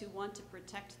those who want to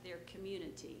protect their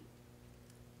community,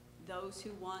 those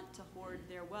who want to hoard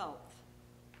their wealth,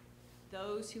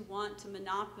 those who want to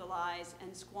monopolize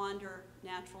and squander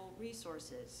natural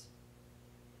resources,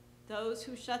 those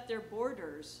who shut their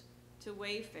borders to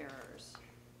wayfarers,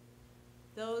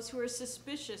 those who are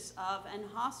suspicious of and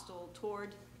hostile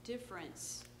toward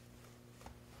difference,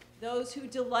 those who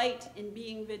delight in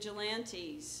being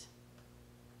vigilantes,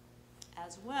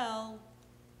 as well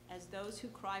as those who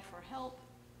cry for help,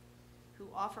 who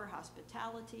offer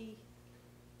hospitality,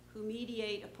 who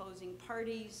mediate opposing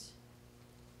parties,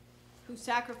 who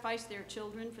sacrifice their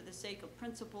children for the sake of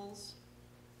principles,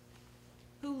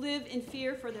 who live in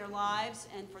fear for their lives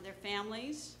and for their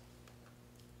families,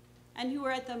 and who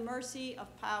are at the mercy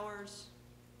of powers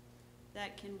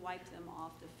that can wipe them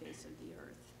off the face of the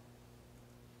earth.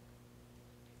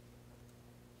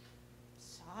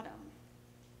 Sodom.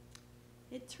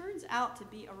 It turns out to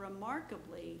be a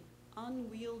remarkably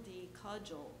unwieldy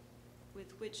cudgel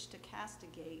with which to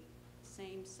castigate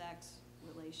same-sex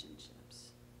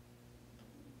relationships.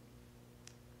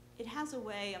 It has a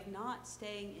way of not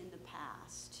staying in the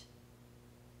past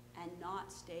and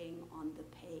not staying on the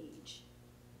page.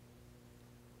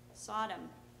 Sodom,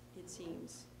 it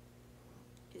seems,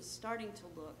 is starting to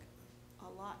look a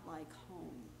lot like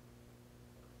home.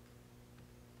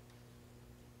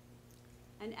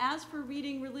 And as for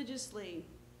reading religiously,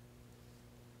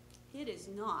 it is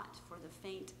not for the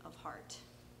faint of heart.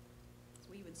 As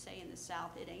we would say in the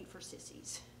South, it ain't for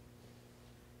sissies.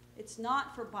 It's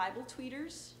not for Bible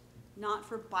tweeters, not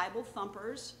for Bible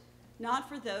thumpers, not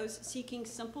for those seeking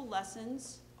simple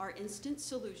lessons or instant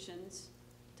solutions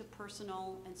to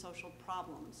personal and social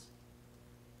problems.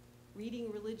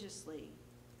 Reading religiously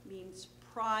means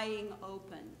prying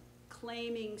open,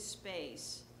 claiming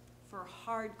space for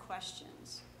hard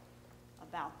questions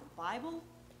about the Bible,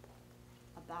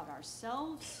 about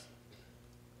ourselves,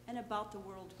 and about the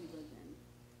world we live in.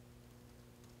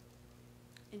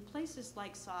 In places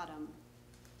like Sodom,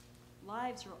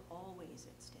 lives are always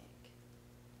at stake,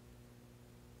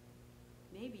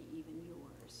 maybe even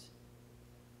yours.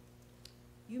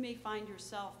 You may find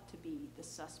yourself to be the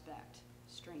suspect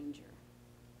stranger,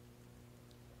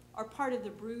 or part of the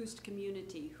bruised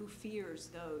community who fears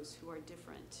those who are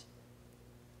different.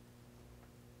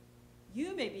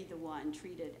 You may be the one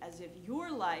treated as if your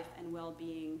life and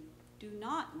well-being do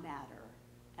not matter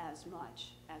as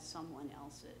much as someone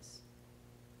else's.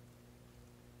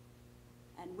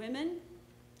 And women,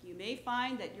 you may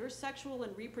find that your sexual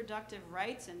and reproductive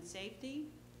rights and safety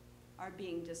are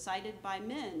being decided by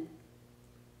men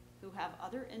who have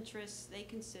other interests they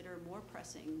consider more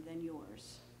pressing than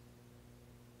yours.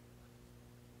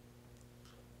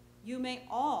 You may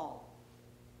all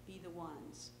be the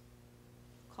ones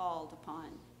called upon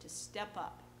to step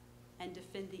up and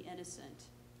defend the innocent,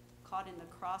 caught in the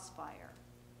crossfire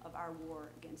of our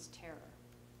war against terror.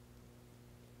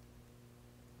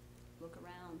 Look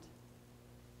around.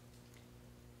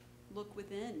 Look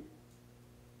within.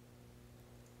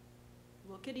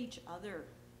 Look at each other.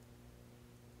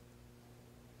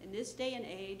 In this day and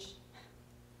age,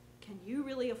 can you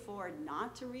really afford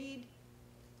not to read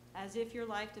as if your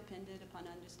life depended upon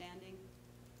understanding?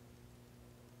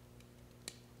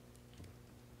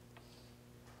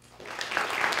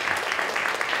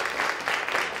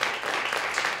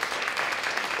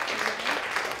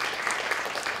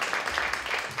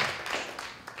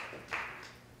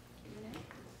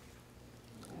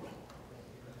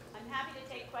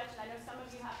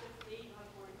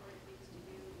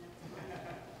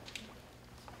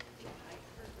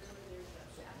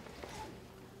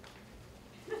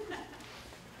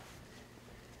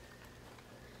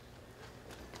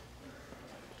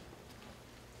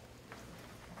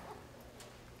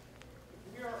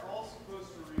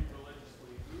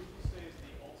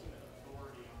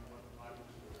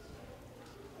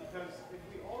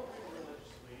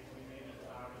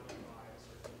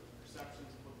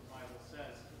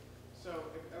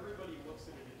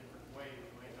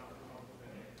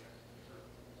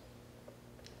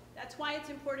 That's why it's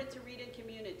important to read in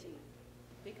community,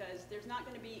 because there's not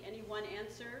going to be any one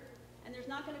answer, and there's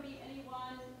not going to be any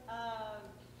one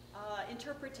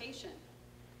interpretation.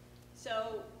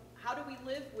 So how do we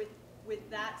live with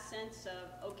that sense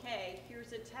of, okay,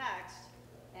 here's a text,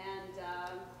 and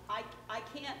I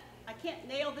can't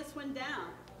nail this one down.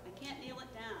 I can't nail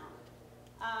it down.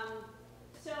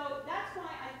 So that's why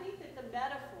I think that the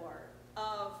metaphor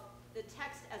of the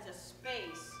text as a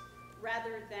space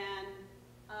rather than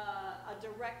a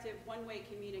directive one-way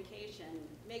communication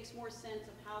makes more sense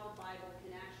of how the Bible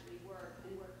can actually work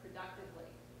and work productively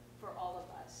for all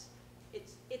of us.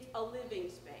 It's a living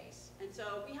space, and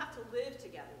so we have to live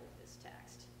together with this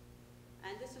text.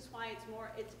 And this is why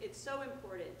it's so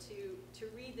important to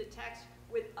read the text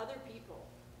with other people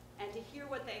and to hear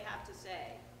what they have to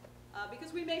say,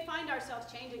 because we may find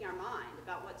ourselves changing our mind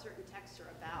about what certain texts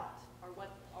are about or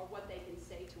what they can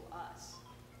say to us.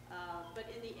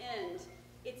 But in the end,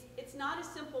 it's not a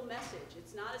simple message.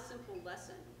 It's not a simple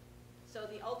lesson. So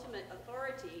the ultimate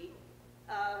authority,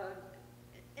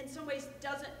 in some ways,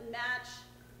 doesn't match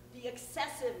the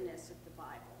excessiveness of the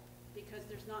Bible, because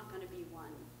there's not going to be one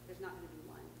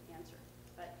answer.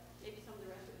 But maybe some of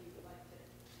the rest of you would like to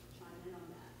chime in on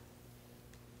that.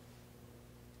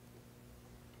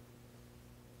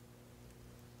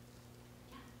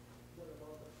 Yeah.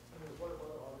 What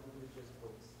about all the religious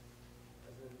books?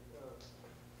 As in,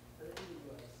 in the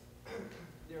U.S.,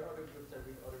 there are other groups that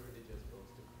read other religious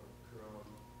books, the Quran,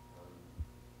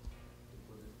 the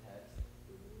Buddhist text.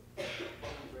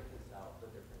 How do we reconcile the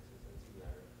differences and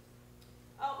similarities?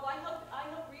 Oh, well, I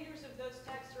hope readers of those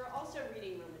texts are also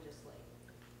reading religiously.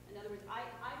 In other words, I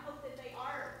hope that they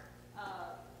are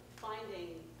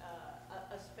finding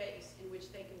a space in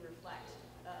which they can reflect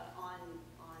on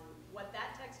what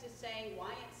that text is saying,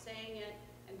 why it's saying it,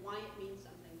 and why it means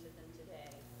something to them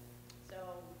today.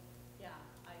 So, yeah,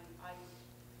 I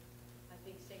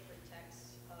think sacred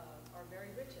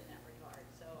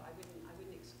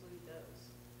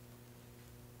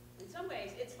some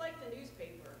ways, it's like the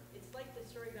newspaper. It's like the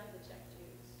story about the Czech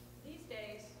Jews. These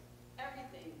days,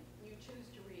 everything you choose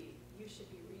to read, you should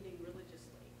be reading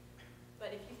religiously. But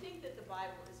if you think that the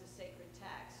Bible is a sacred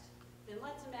text, then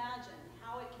let's imagine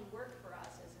how it can work for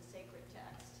us as a sacred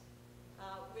text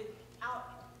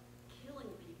without killing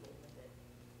people with it,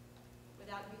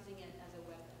 without using it as a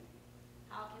weapon.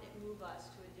 How can it move us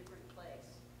to a different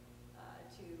place,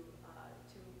 to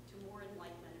more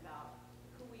enlightenment about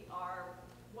who we are,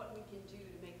 what we can do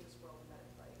to make this world a better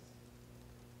place?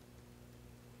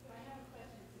 So I have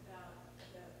questions about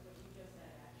what you just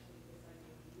said, actually, this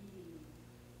idea of reading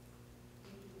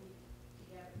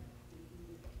together.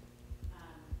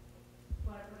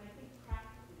 But when I think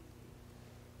practically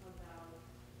about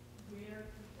where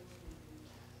people can do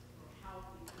that, or how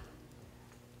people can do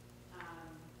that,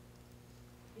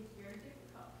 it's very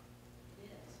difficult.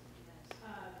 It is, yes.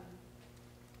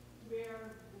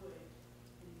 Where would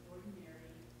an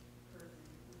ordinary person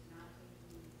who's not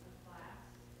taking a class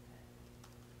at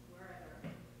wherever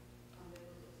on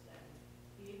biblical study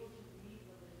be able to read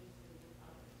religiously with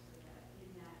others, so that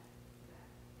in that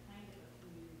kind of a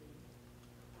community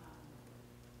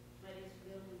that is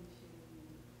willing to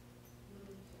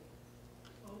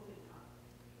open up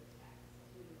the text,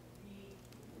 to read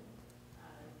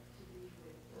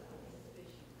with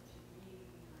suspicion, to read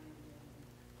behind them.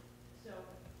 So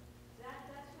that's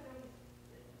what I was.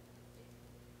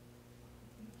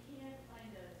 You can't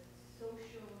find a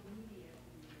social media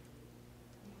community.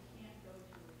 You can't go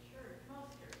to a church,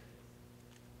 most churches,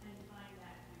 and find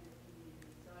that kind of community.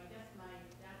 So I guess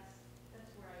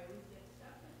that's where I always get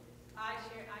stuck on this. I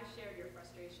share your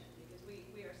frustration, because we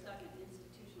are stuck in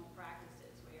institutional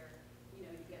practices where, you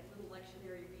get little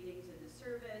lectionary readings in the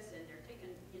service, and they're taken,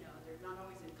 they're not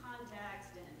always in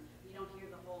context, and you don't hear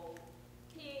the whole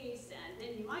piece, and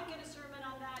then you might get a sermon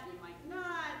on that, and you might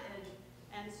not,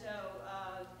 and so,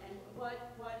 and what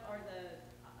are the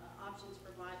options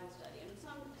for Bible study? And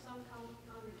some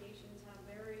congregations have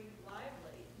very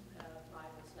lively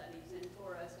Bible studies and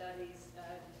Torah studies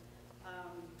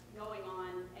going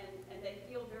on, and they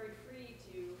feel very free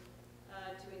to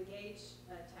engage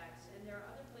text. And there are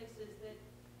other places that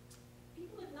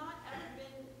people have not ever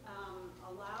been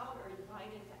allowed or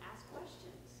invited to ask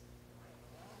questions.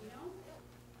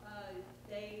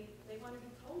 They want to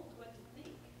be told what to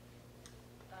think,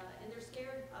 and they're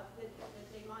scared of that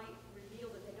they might reveal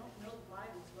that they don't know the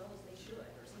Bible as well as they should,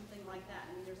 or something like that.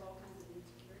 I mean, there's all kinds of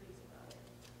insecurities about it.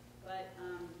 But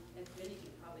as Vinny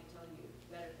can probably tell you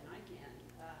better than I can,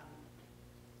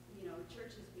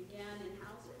 churches began in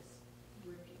houses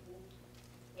where people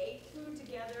ate food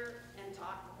together and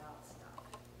talked about stuff.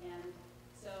 And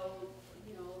so,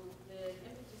 the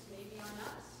emphasis may be on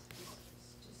us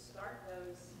to start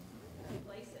those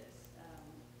places.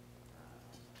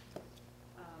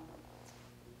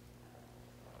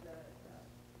 The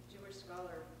Jewish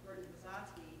scholar Burton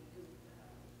Wysotsky, who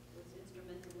was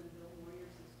instrumental in Bill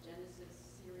Moyers' Genesis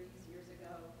series years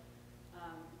ago,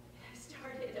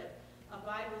 started a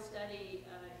Bible study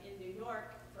in New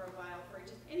York for a while for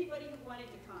just anybody who wanted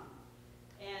to come.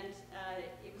 And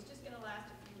it was just going to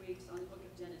last a few weeks on the book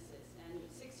of Genesis. And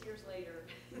 6 years later,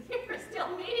 they were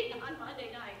still meeting on Monday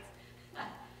nights,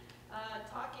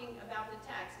 talking about the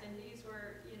text. And these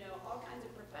were, all kinds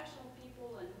of professional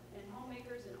people and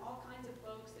homemakers and all kinds of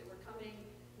folks that were coming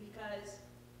because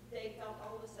they felt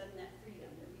all of a sudden that freedom,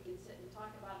 that we can sit and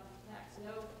talk about the text.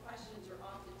 No questions are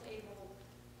off the table.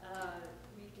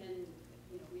 We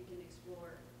can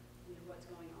explore, what's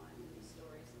going on in these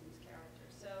stories and these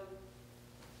characters. So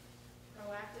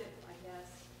proactive, I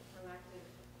guess,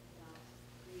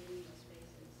 creating those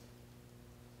spaces.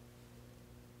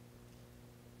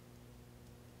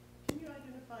 Can you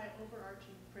identify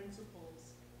overarching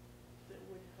principles that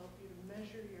would help you to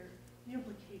measure the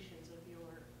implications of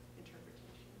your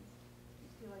interpretations? Do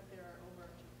you feel like there are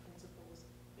overarching principles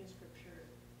in Scripture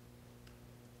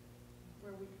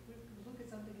where we look at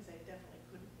something and say, definitely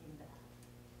couldn't mean that?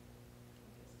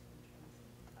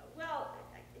 Well,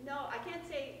 no, I can't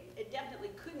say it definitely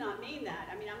could not mean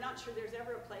that. I mean, I'm not sure there's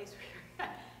ever a place where,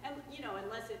 and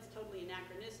unless it's totally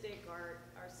anachronistic or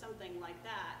something like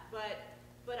that. But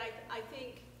I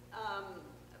think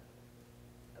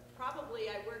probably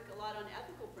I work a lot on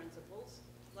ethical principles.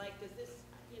 Like, does this,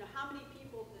 how many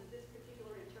people does this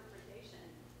particular interpretation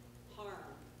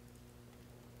harm?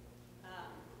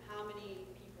 How many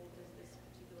people does this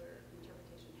particular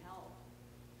interpretation help?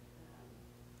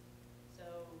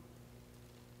 So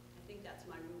I think that's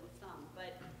my rule of thumb.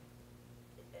 But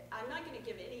I'm not going to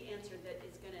give any answer that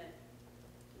is going to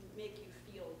make you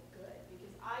feel good,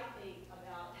 because I think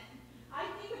about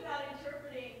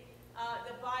interpreting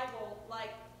the Bible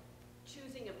like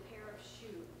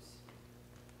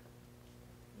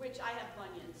which I have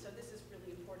bunions, so this is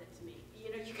really important to me.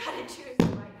 You know, you gotta choose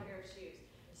the right pair of shoes.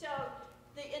 So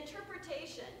the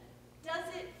interpretation, does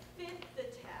it fit the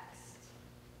text?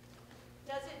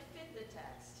 Does it fit the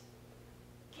text?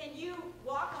 Can you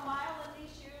walk a mile in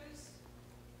these shoes?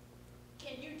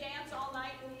 Can you dance all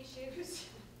night in these shoes?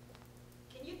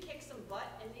 Can you kick some butt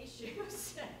in these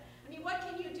shoes? I mean, what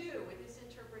can you do with this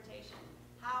interpretation?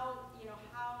 How, you know,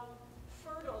 how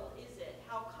fertile is it?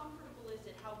 How comfortable is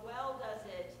it? How well does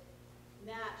it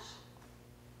match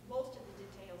most of the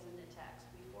details in the text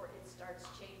before it starts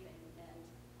chafing and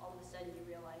all of a sudden you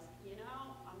realize, you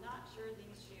know, I'm not sure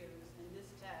these shoes and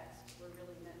this text were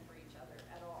really meant for each other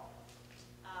at all.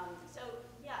 So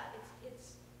yeah,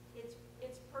 it's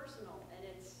personal and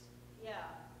it's,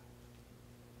 yeah.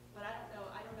 But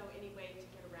I don't know any way to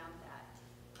get around that,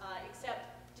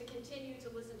 except to continue to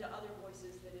listen to other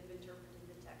voices that have interpreted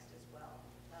the text as well.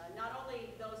 Not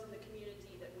only those in the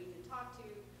community that we can talk to,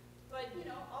 but you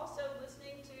know, also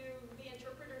listening to the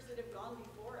interpreters that have gone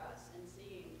before us and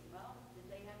seeing, well, did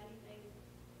they have anything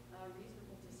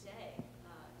reasonable to say?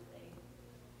 Are they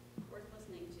worth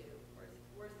listening to,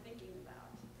 worth thinking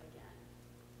about again?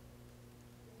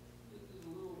 This is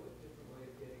a little bit different way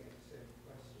of getting at the same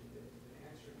question that you've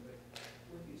been answering, but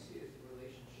what do you see as the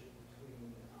relationship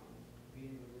between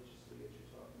being religiously, as you're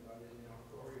talking about, and an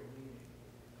authorial meaning?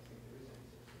 I think there is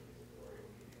any such thing as authorial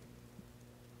meaning.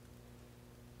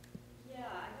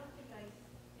 Yeah, I don't think I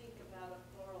think about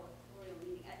authorial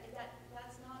meaning.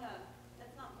 That's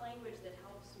not language that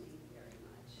helps me very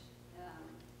much.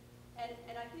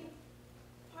 And I think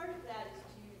part of that is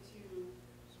due to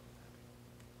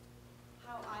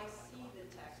how I see the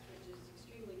text, which is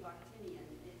extremely Bakhtinian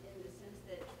in the sense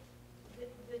that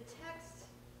the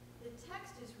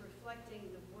text is reflecting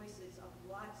the voices of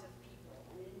lots of people,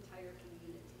 an entire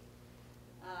community.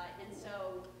 And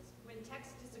so when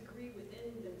texts disagree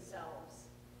within themselves,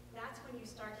 that's when you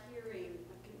start hearing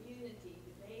a community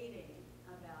debating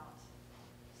about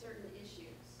certain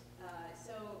issues.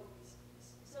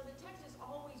 So the text is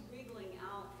always wiggling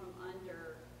out from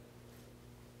under,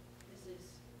 this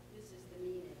is the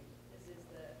meaning, this is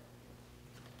the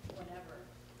whatever.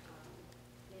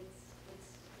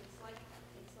 It's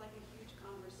like a huge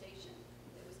conversation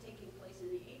that was taking place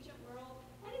in the ancient world,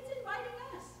 and it's inviting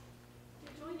us to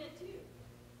join it too.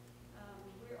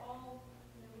 We're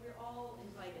all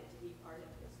invited to be part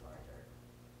of this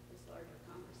larger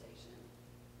conversation.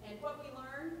 And what we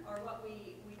learn or what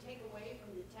we take away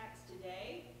from the text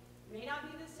today may not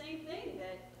be the same thing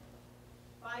that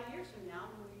 5 years from now,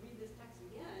 when we read this text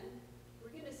again, we're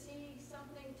going to see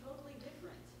something totally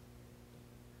different.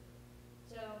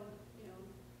 So, you know,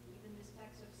 even this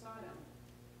text of Sodom,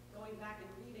 going back and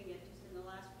reading it just in the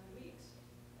last few weeks,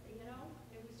 you know,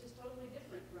 it was just totally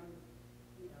different from,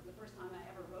 you know, the first time I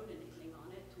ever wrote anything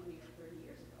on it 20 or 30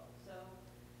 years ago. So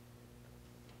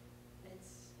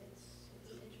it's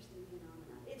an interesting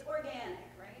phenomenon. It's organic,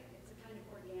 right? It's a kind of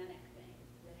organic thing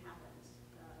that happens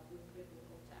with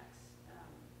biblical texts.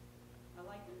 I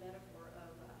like the metaphor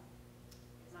of,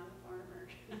 because I'm a farmer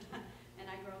and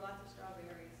I grow lots of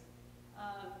strawberries,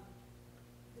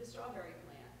 the strawberry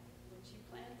plant, which you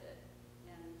planted,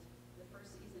 and the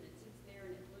first season it sits there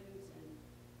and it blooms and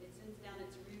it sends down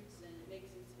its roots and it makes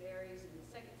its berries, and the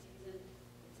second season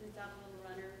it sends out a little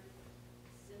runner,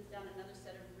 sends down another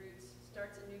set of roots,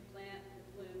 starts a new plant that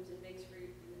blooms and makes fruit,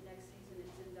 and the next season it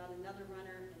sends out another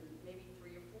runner and maybe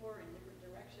 3 or 4 in different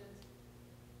directions.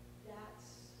 That's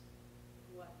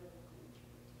what biblical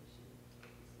interpretation is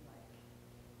like.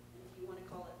 And if you want to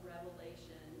call it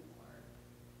revelation or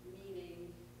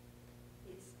meaning,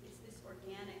 it's this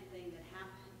organic thing that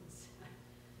happens,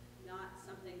 not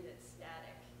something that's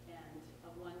static and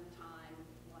a one-time,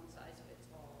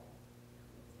 one-size-fits-all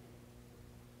kind of thing.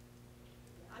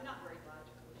 Yeah, I'm not very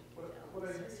logical, as you can tell. What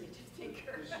I'm I an associated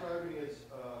thinker. describing is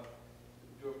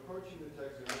to approaching the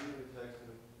text and reading the text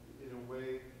in a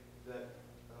way that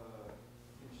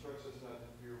instructs us not to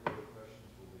fear what the questions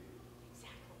will lead.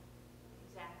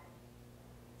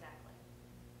 Exactly.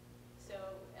 So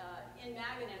in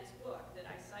Maganet's book that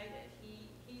I cited, he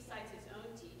cites his own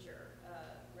teacher,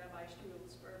 Rabbi Shmuel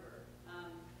Sperber,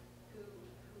 who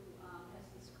has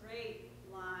this great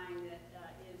line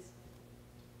that is,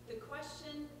 the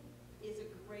question is a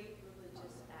great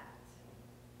religious act.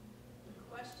 The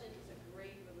question is a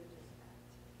great religious act.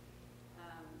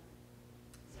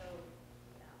 So,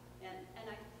 yeah, and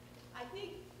I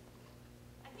think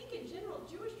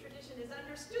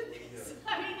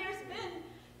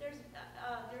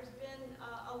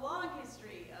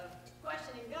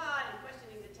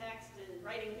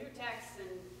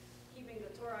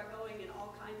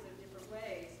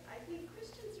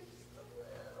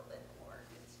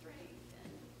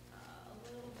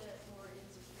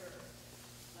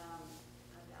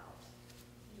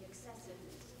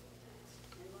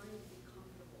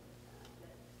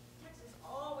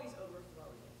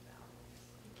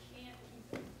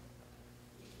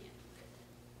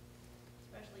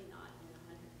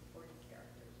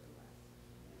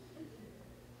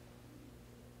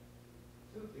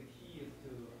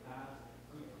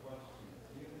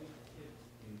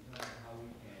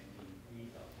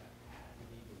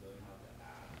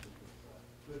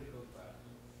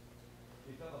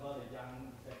talk about a young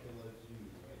secular Jew,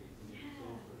 right? It's a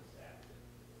little sober Sabbath.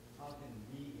 How can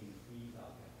we increase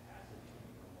our capacity to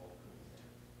become more Christian?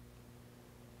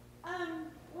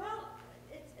 Well,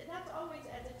 that's always,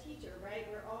 as a teacher, right?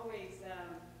 We're always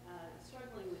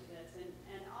struggling with this,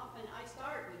 and often I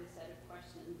start with a set of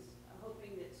questions,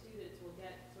 hoping that students will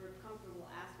get sort of comfortable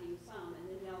asking some, and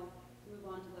then they'll move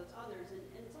on to those others.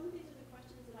 And some of these are the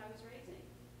questions that I was raising.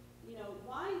 You know,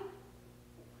 why,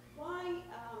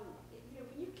 you know,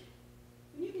 when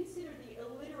you consider the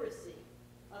illiteracy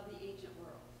of the ancient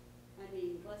world, I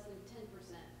mean, less than 10%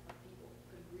 of people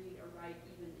could read or write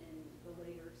even in the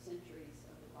later centuries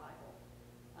of the Bible.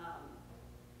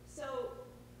 So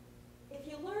if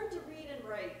you learn to read and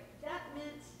write, that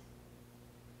meant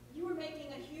you were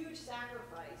making a huge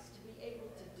sacrifice to be able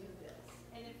to do this.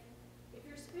 And if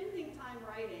you're spending time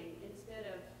writing instead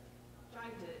of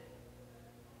trying to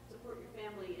support your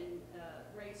family and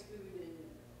raise food and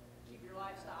keep your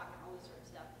livestock and all this sort of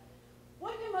stuff,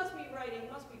 what you must be writing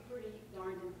must be pretty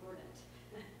darned important.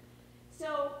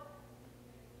 So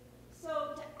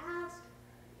to ask,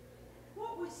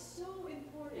 what was so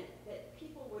important that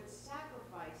people would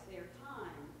sacrifice their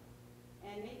time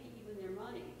and maybe even their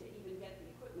money to even get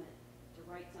the equipment to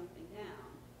write something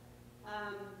down?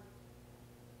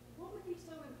 What would be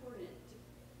so important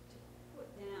to put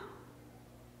down?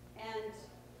 And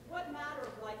what matter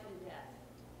of life and death?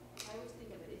 I always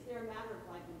think of it, is there a matter of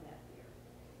life and death here?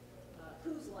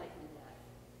 Whose life and death?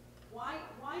 Why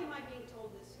am I being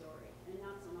told this story and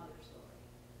not some other story?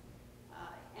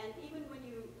 And even when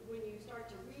you start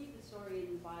to read the story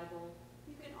in the Bible,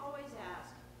 you can always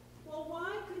ask, well,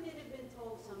 why couldn't it have been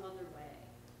told some other way?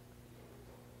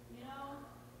 You know,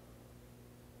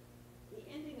 the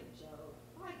ending of Job,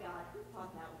 my God, who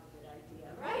thought that was a good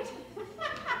idea, right?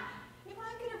 If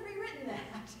I could have rewritten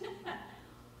that.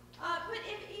 But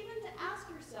even to ask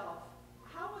yourself,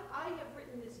 how would I have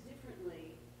written this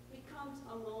differently, becomes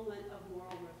a moment of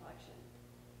moral reflection.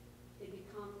 It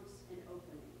becomes an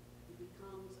opening. It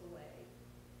becomes a way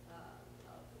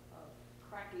of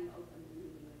cracking open the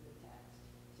meaning of the text.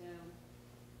 So,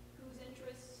 whose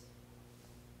interests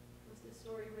was this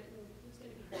story written? Who's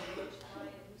going to be engaged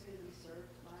by it? Who's going to be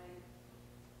served by it?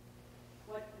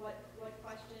 What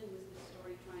question was this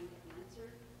story trying to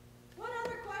answer? What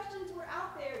other questions were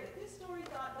out there that this story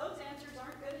thought those answers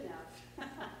aren't good enough?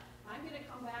 I'm going to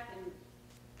come back and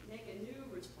make a new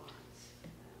response.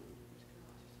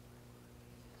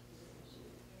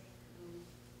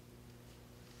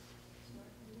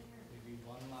 Maybe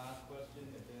one last question,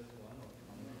 if there's one, or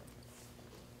comment.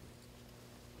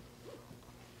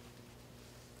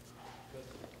 Good.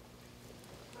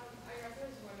 I guess I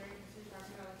was wondering, because you're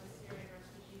talking about the Syrian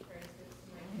refugee crisis,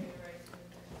 like gay rights and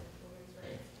women's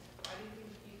rights, why do you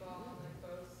think people on like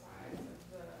both sides of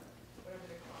the whatever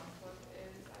the conflict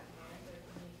is at hand, like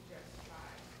need to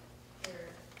justify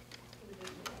their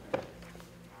position or their needs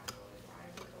and capital? Like, why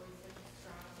is it always such a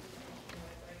strong position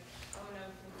with like, oh no,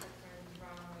 things are turned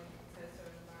wrong, like it says so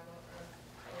in the Bible, or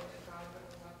oh, if God would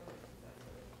have left it, it says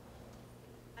so in the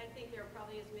Bible. I think there are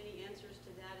probably as many answers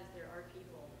to that as there are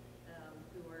people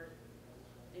who are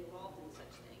involved in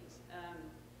such things.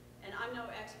 And I'm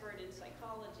no expert in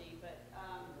psychology, but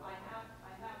I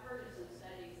have heard of some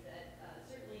studies that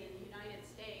certainly in the United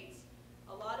States,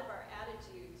 a lot of our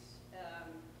attitudes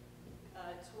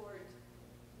toward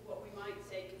what we might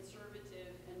say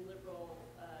conservative and liberal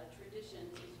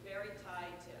traditions is very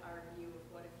tied to our view of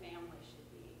what a family should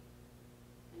be,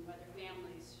 and whether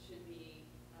families should be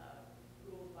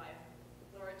ruled by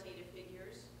authoritative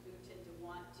figures who tend to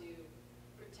want to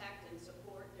protect and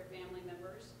support their family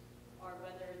members, or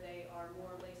whether they are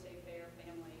more laissez-faire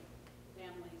families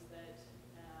that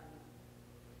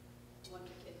want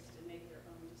the kids to make their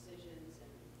own decisions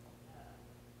and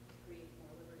create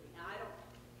more liberty. Now,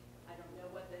 I don't know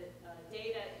what the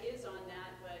data is on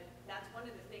that, but that's one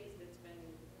of the things that's been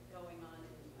going on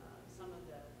in some of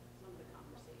the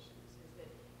conversations, is that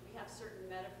we have certain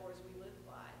metaphors we live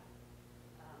by.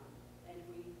 And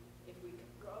if we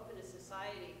grow up in a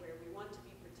society where we want to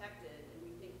be protected and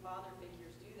we think father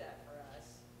figures do that for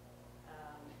us,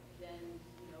 then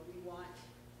we want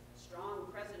strong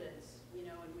presidents,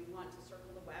 and we want to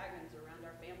circle the wagons around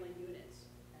our family units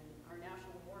and our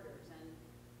national borders and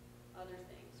other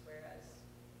things. Whereas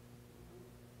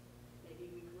maybe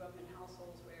we grew up in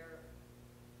households where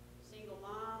single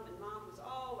mom and mom was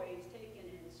always taking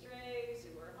in strays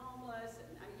who were homeless,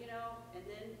 and and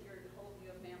then your whole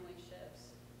view of family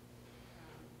shifts.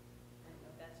 I don't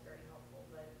know if that's very helpful,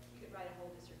 but you could write a whole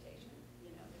dissertation.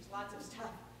 There's lots of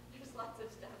stuff